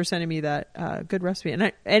out to you for sending me that good recipe.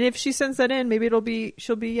 And if she sends that in, maybe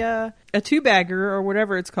she'll be a 2-bagger or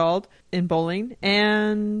whatever it's called in bowling,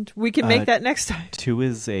 and we can make that next time. 2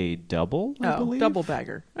 is a double, I believe? Double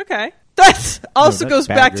bagger. Okay. That also goes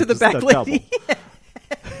bagger, back to the back lady.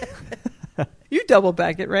 You double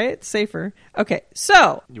bag it, right? It's safer. Okay,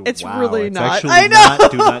 so it's Wow, really it's not. actually I know.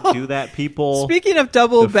 do not do that, people. Speaking of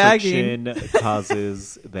double The bagging, friction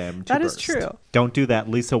causes them to That is burst. true. Don't do that.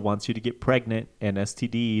 Lisa wants you to get pregnant and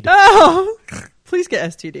STD'd oh, please get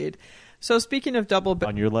STD'd. So speaking of double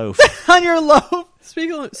on your loaf. on your loaf.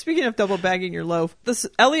 Speaking of double bagging your loaf, this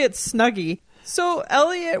Elliot Snuggie. So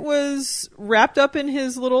Elliot was wrapped up in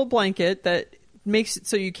his little blanket that makes it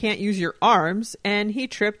so you can't use your arms, and he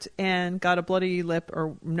tripped and got a bloody lip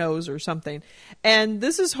or nose or something. And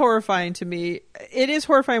this is horrifying to me. It is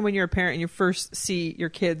horrifying when you're a parent and you first see your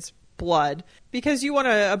kid's blood because you want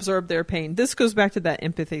to absorb their pain. This goes back to that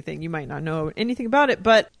empathy thing. You might not know anything about it,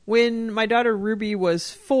 but when my daughter Ruby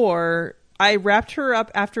was 4, I wrapped her up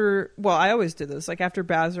after, well, I always did this, like after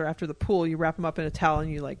baths or after the pool, you wrap them up in a towel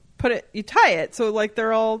and you like you tie it so like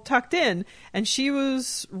they're all tucked in. And she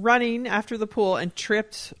was running after the pool and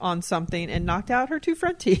tripped on something and knocked out her 2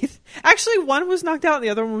 front teeth. Actually, one was knocked out and the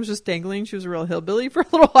other one was just dangling. She was a real hillbilly for a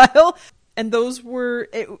little while. And those were,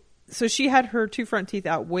 so she had her 2 front teeth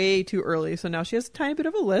out way too early. So now she has a tiny bit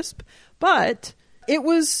of a lisp, but it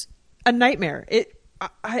was a nightmare.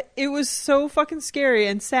 It was so fucking scary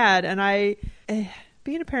and sad, and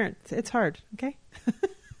being a parent, it's hard, okay?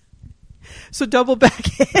 So double back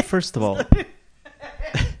it. First of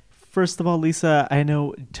all, Lisa, I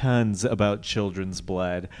know tons about children's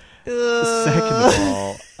blood. Second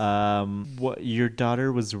of all, what your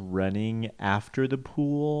daughter was running after the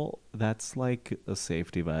pool, that's like a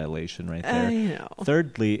safety violation right there. I know.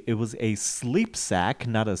 Thirdly, it was a sleep sack,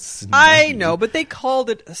 not a snuggie. I know, but they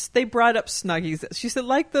called it, they brought up Snuggies. She said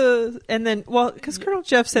because Colonel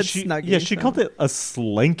Jeff said Snuggie. Yeah, she called it a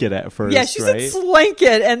slanket at first, Yeah, she right? said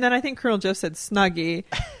Slanket, and then I think Colonel Jeff said Snuggie.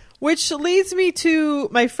 Which leads me to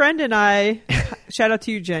my friend and I. Shout out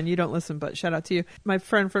to you, Jen. You don't listen, but shout out to you. My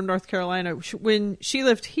friend from North Carolina. When she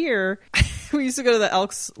lived here, we used to go to the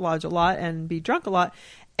Elks Lodge a lot and be drunk a lot.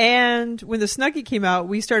 And when the Snuggie came out,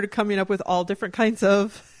 we started coming up with all different kinds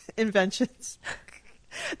of inventions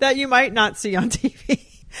that you might not see on TV.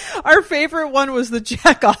 Our favorite one was the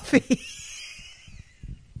jack-offy.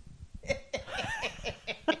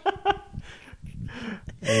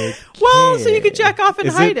 Okay. Well, so you could jack off and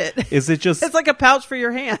hide it. Is it just? It's like a pouch for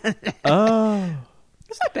your hand. Oh,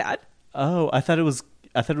 It's not bad. oh! I thought it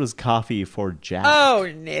was coffee for Jack.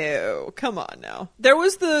 Oh no! Come on now. There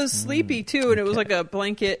was the Sleepy too, and it was like a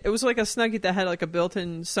blanket. It was like a Snuggie that had like a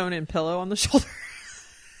built-in sewn-in pillow on the shoulder.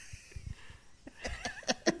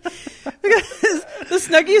 Because the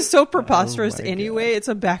Snuggie is so preposterous my anyway. God. It's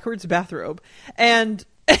a backwards bathrobe, and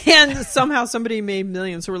somehow somebody made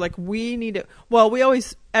millions. So we're like, we need it. Well, we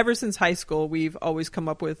always, ever since high school, we've always come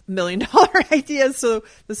up with $1 million ideas. So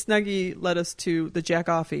the Snuggie led us to the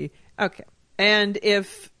jack-offy. Okay. And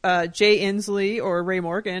if Jay Inslee or Ray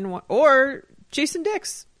Morgan or Jason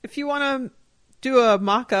Dix, if you want to do a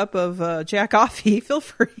mock-up of jack-offy, feel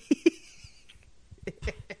free.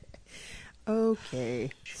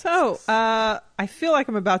 Okay. So, I feel like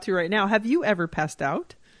I'm about to right now. Have you ever passed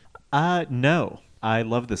out? No. I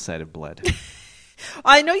love the sight of blood.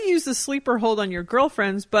 I know you use the sleeper hold on your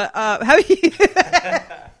girlfriends, but have you...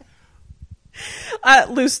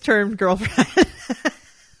 loose-term girlfriend.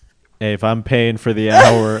 Hey, if I'm paying for the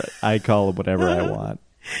hour, I call it whatever I want.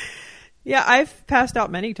 Yeah, I've passed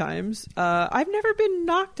out many times. I've never been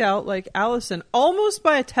knocked out like Allison, almost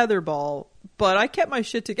by a tetherball, but I kept my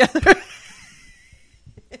shit together.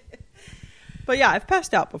 But yeah, I've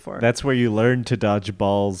passed out before. That's where you learn to dodge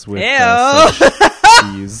balls with Ew.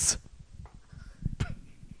 ease.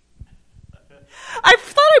 I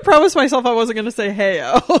thought I promised myself I wasn't going to say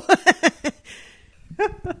hey-o.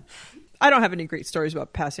 I don't have any great stories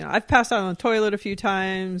about passing out. I've passed out on the toilet a few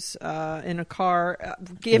times, in a car,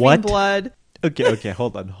 giving What? blood. Okay,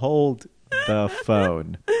 hold on. Hold the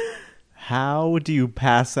phone. How do you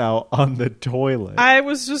pass out on the toilet? I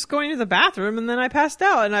was just going to the bathroom and then I passed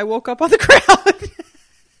out and I woke up on the ground.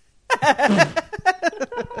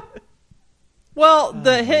 Well,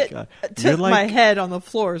 the hit God. to You're like- my head on the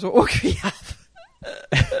floor is what woke me up.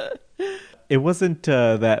 It wasn't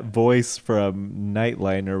that voice from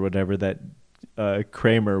Nightline or whatever that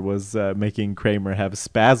Kramer was making Kramer have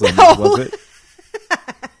spasms, No. was it?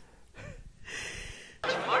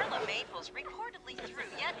 Marla Maples reportedly threw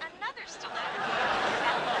yet another stiletto.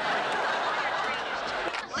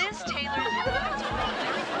 Liz Taylor.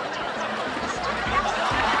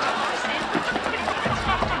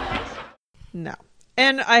 No.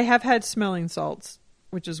 And I have had smelling salts,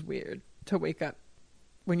 which is weird to wake up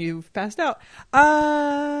when you've passed out.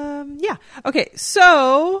 Yeah. Okay.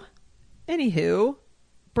 So, anywho,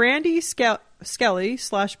 Brandy Skelly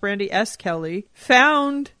 / Brandy S. Kelly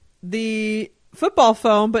found the football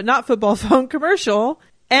phone, but not football phone commercial.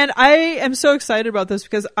 And I am so excited about this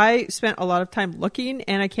because I spent a lot of time looking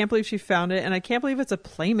and I can't believe she found it. And I can't believe it's a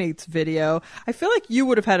Playmates video. I feel like you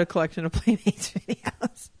would have had a collection of Playmates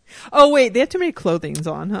videos. Oh, wait, they have too many clothings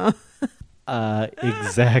on, huh?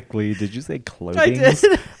 Exactly. Did you say clothing? I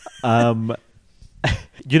did.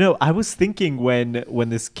 I was thinking when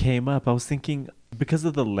this came up, I was thinking because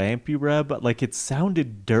of the lamp you rub, like it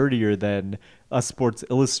sounded dirtier than a Sports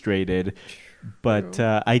Illustrated. But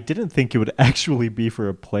I didn't think it would actually be for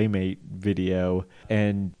a Playmate video.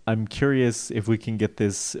 And I'm curious if we can get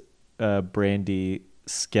this Brandy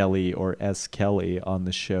Skelly or S. Kelly on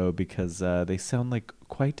the show because they sound like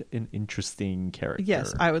quite an interesting character.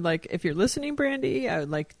 Yes, I would like, if you're listening, Brandy, I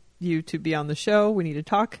would like you to be on the show. We need to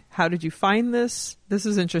talk. How did you find this? This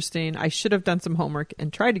is interesting. I should have done some homework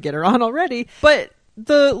and tried to get her on already. But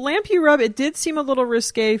the lamp you rub, it did seem a little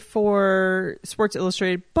risque for Sports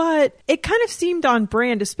Illustrated, but it kind of seemed on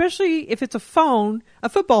brand, especially if it's a phone, a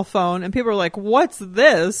football phone, and people are like, what's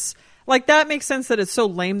this? Like, that makes sense that it's so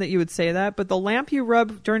lame that you would say that, but the lamp you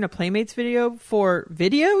rub during a Playmates video for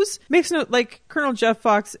videos makes no, like Colonel Jeff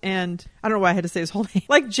Fox and, I don't know why I had to say his whole name,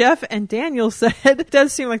 like Jeff and Daniel said, it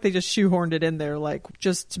does seem like they just shoehorned it in there, like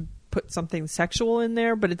just to put something sexual in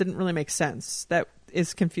there, but it didn't really make sense. That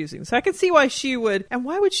is confusing. So I can see why she would, and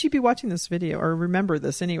why would she be watching this video or remember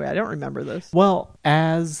this anyway? I don't remember this. Well,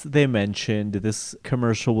 as they mentioned, this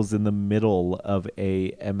commercial was in the middle of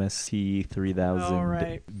a MST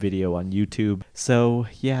 3000 video on YouTube. So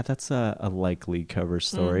yeah, that's a likely cover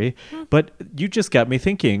story. But you just got me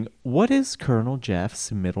thinking, what is Colonel Jeff's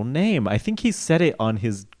middle name? I think he said it on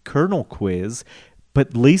his Colonel quiz,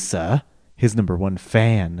 but Lisa, his #1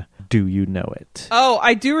 fan, do you know it? Oh,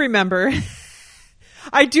 I do remember.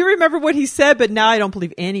 I do remember what he said, but now I don't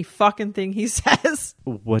believe any fucking thing he says.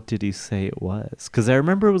 What did he say it was? Because I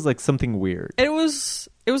remember it was like something weird. It was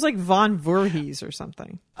like Von Voorhees or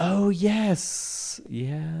something. Oh, yes.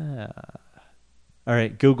 Yeah. All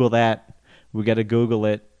right, Google that. We got to Google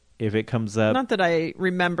it if it comes up. Not that I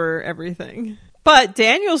remember everything. But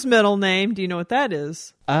Daniel's middle name, do you know what that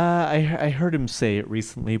is? I heard him say it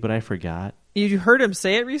recently, but I forgot. You heard him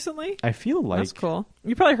say it recently? I feel like... That's cool.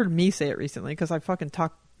 You probably heard me say it recently because I fucking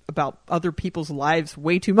talk about other people's lives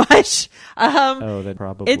way too much. That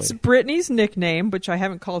probably. It's Brittany's nickname, which I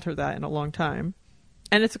haven't called her that in a long time.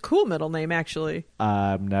 And it's a cool middle name, actually.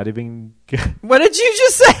 I'm not even... What did you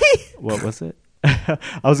just say? What was it? I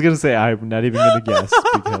was going to say I'm not even going to guess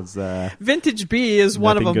because... Vintage B is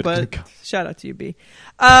one of them, but shout out to you, B.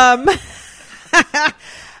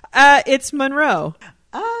 It's Monroe.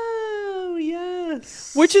 Oh,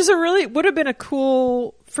 yes. Which is would have been a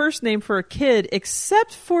cool first name for a kid,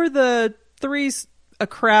 except for the Three's a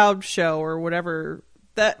Crowd show or whatever.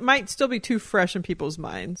 That might still be too fresh in people's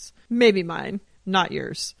minds. Maybe mine, not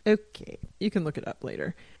yours. Okay. You can look it up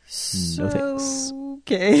later. No thanks.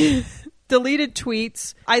 Okay. Deleted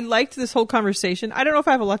tweets. I liked this whole conversation. I don't know if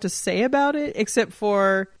I have a lot to say about it, except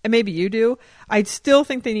for, and maybe you do, I still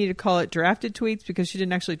think they need to call it drafted tweets because she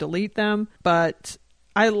didn't actually delete them. But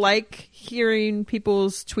I like hearing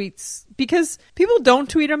people's tweets because people don't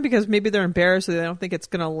tweet them because maybe they're embarrassed or they don't think it's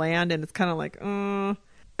going to land. And it's kind of like, And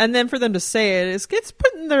then for them to say it's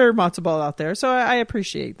putting their matzo ball out there. So I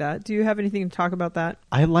appreciate that. Do you have anything to talk about that?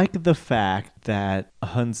 I like the fact that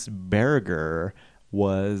Hans Berger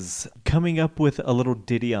was coming up with a little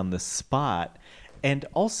ditty on the spot. And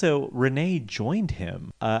also, Renee joined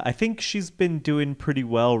him. I think she's been doing pretty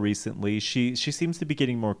well recently. She seems to be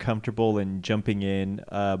getting more comfortable and jumping in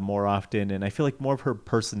more often. And I feel like more of her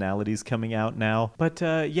personality's coming out now. But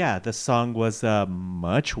yeah, the song was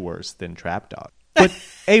much worse than Trap Dog. But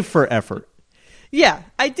A for effort. Yeah,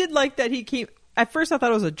 I did like that he came... At first, I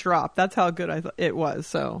thought it was a drop. That's how good I thought it was.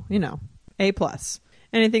 So, A+.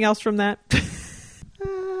 Anything else from that?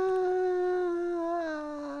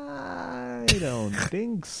 I don't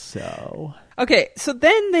think so. Okay, so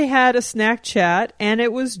then they had a snack chat, and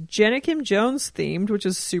it was Jenna Kim Jones themed, which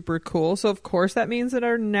is super cool. So, of course, that means that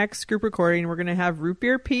our next group recording, we're going to have root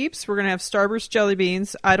beer peeps. We're going to have Starburst jelly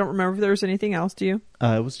beans. I don't remember if there was anything else. Do you?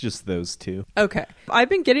 It was just those two. Okay. I've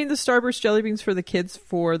been getting the Starburst jelly beans for the kids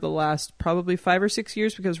for the last probably 5 or 6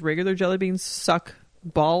 years because regular jelly beans suck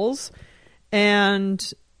balls.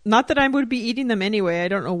 And Not that I would be eating them anyway. I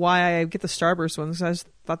don't know why I get the Starburst ones. I just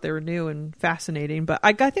thought they were new and fascinating. But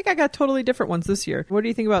I think I got totally different ones this year. What do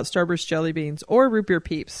you think about Starburst jelly beans or root beer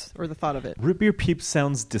peeps, or the thought of it? Root beer peeps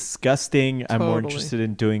sounds disgusting. I'm more Totally. interested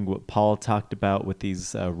in doing what Paul talked about with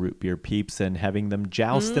these root beer peeps and having them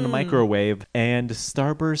joust in a microwave. And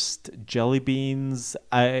Starburst jelly beans,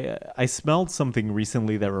 I smelled something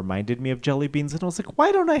recently that reminded me of jelly beans, and I was like,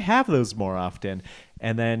 why don't I have those more often?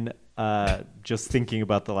 And then just thinking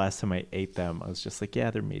about the last time I ate them, I was just like, yeah,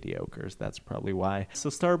 they're mediocres. That's probably why. So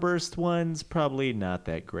Starburst ones, probably not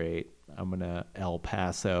that great. I'm going to El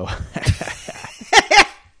Paso.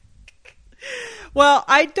 Well,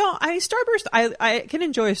 I Starburst, I can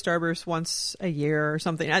enjoy a Starburst once a year or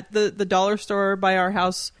something. At the dollar store by our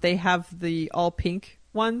house, they have the all pink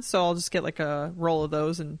ones, so I'll just get like a roll of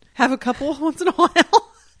those and have a couple once in a while.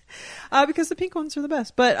 Because the pink ones are the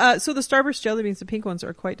best. But so the Starburst jelly beans, the pink ones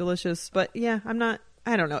are quite delicious. But yeah, I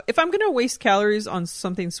don't know. If I'm going to waste calories on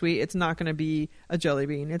something sweet, it's not going to be a jelly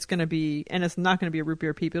bean. It's not going to be a root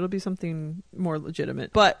beer peep. It'll be something more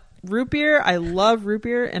legitimate. But root beer, I love root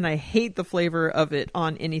beer, and I hate the flavor of it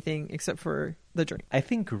on anything except for the drink. I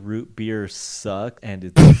think root beer sucks and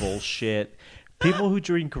it's bullshit. People who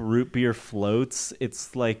drink root beer floats,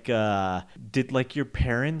 it's like, did like your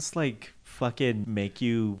parents like fucking make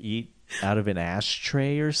you eat out of an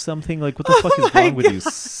ashtray or something? Like, what the fuck is wrong with you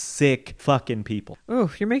sick fucking people?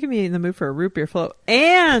 Oh, you're making me in the mood for a root beer float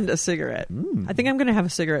and a cigarette. I think I'm going to have a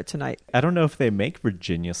cigarette tonight. I don't know if they make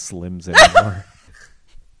Virginia Slims anymore.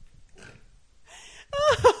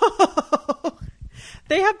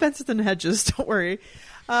 They have Benson Hedges, don't worry.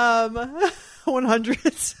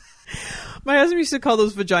 100s. My husband used to call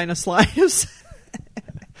those vagina slimes.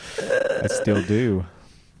 I still do.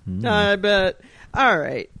 I bet. All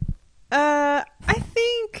right. I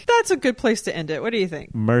think that's a good place to end it. What do you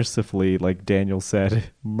think? Mercifully, like Daniel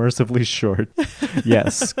said, mercifully short.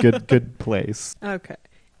 Yes, good place. Okay.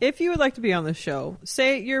 If you would like to be on the show,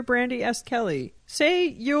 say you're Brandy S. Kelly. Say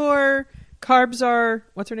your carbs are,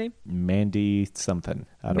 what's her name? Mandy something.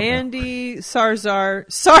 I don't know. Mandy Sarzar.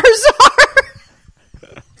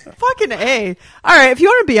 Fucking A. All right, if you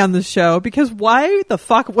want to be on the show, because why the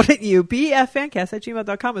fuck wouldn't you?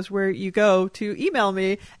 bffancast@gmail.com is where you go to email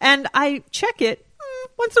me, and I check it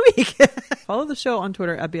once a week. Follow the show on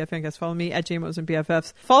Twitter at bffancast. Follow me at JMOs and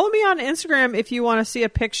BFFs. Follow me on Instagram if you want to see a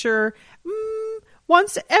picture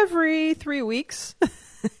once every 3 weeks.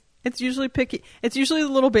 It's usually Picky. It's usually the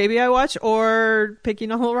little baby I watch or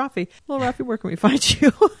picking on little Rafi. Little Rafi, where can we find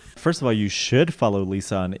you? First of all, you should follow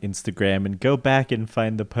Lisa on Instagram and go back and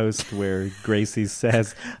find the post where Gracie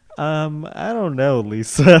says, I don't know,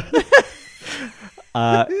 Lisa.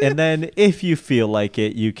 And then if you feel like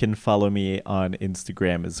it, you can follow me on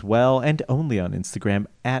Instagram as well, and only on Instagram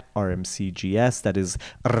at RMCGS. That is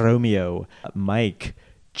Romeo, Mike,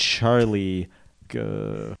 Charlie,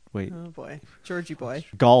 wait. Oh boy. Georgie boy.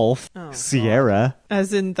 Golf, Oh, Sierra.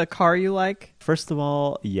 As in the car you like? First of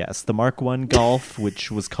all, yes, the Mark I Golf,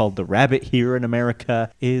 which was called the Rabbit here in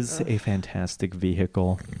America, is a fantastic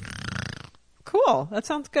vehicle. Cool. That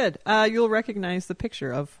sounds good. You'll recognize the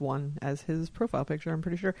picture of one as his profile picture, I'm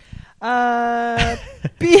pretty sure.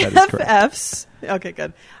 BFFs. Okay,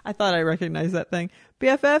 good. I thought I recognized that thing.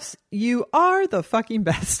 BFFs, you are the fucking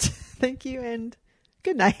best. Thank you and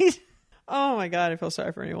good night. Oh my God, I feel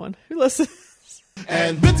sorry for anyone who listens.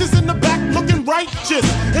 And bitches in the back looking righteous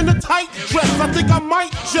in a tight dress. I think I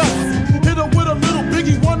might just hit her with a little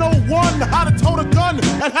Biggie 101. How to tote a gun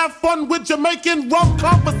and have fun with Jamaican rum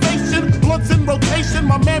conversation. Blunts in rotation.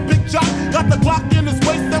 My man Big Jock got the Glock in his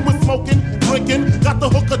waist and we're smoking, drinking. Got the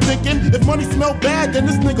hooker thinking if money smell bad, then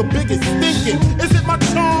this nigga big is stinking. Is it my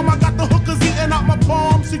charm? I got the hookers eating out my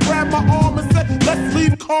palm. She grabbed my arm and said, let's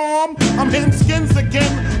leave calm. I'm hitting skins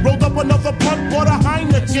again. Rolled up another blunt, bought a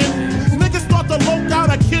Heineken. Niggas start to loke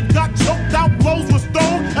out. A kid got choked out, blows were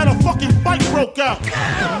thrown, and a fucking fight broke out.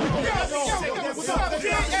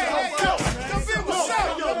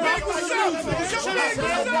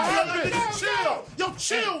 Yo,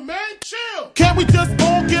 chill, man, chill. Can't we just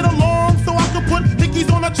all get along so I can put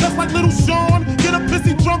hickeys on her chest like little Sean? Get a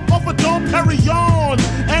pissy drunk off a Dom Perignon,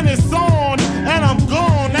 and it's on, and I'm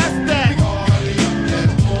gone. That's that.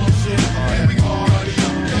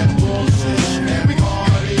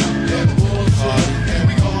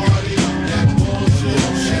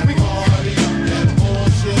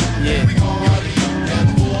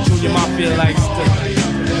 Junior Mafia likes to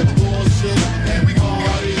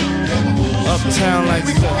Uptown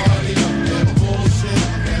likes to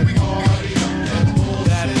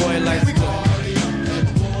Bad boy likes to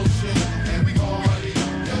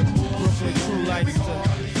Brooklyn crew likes to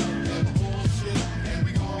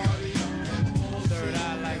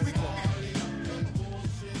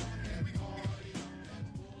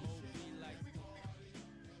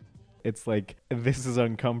It's like, this is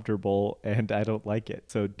uncomfortable and I don't like it.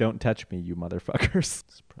 So don't touch me, you motherfuckers.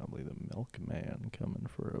 It's probably the milkman coming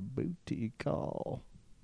for a booty call.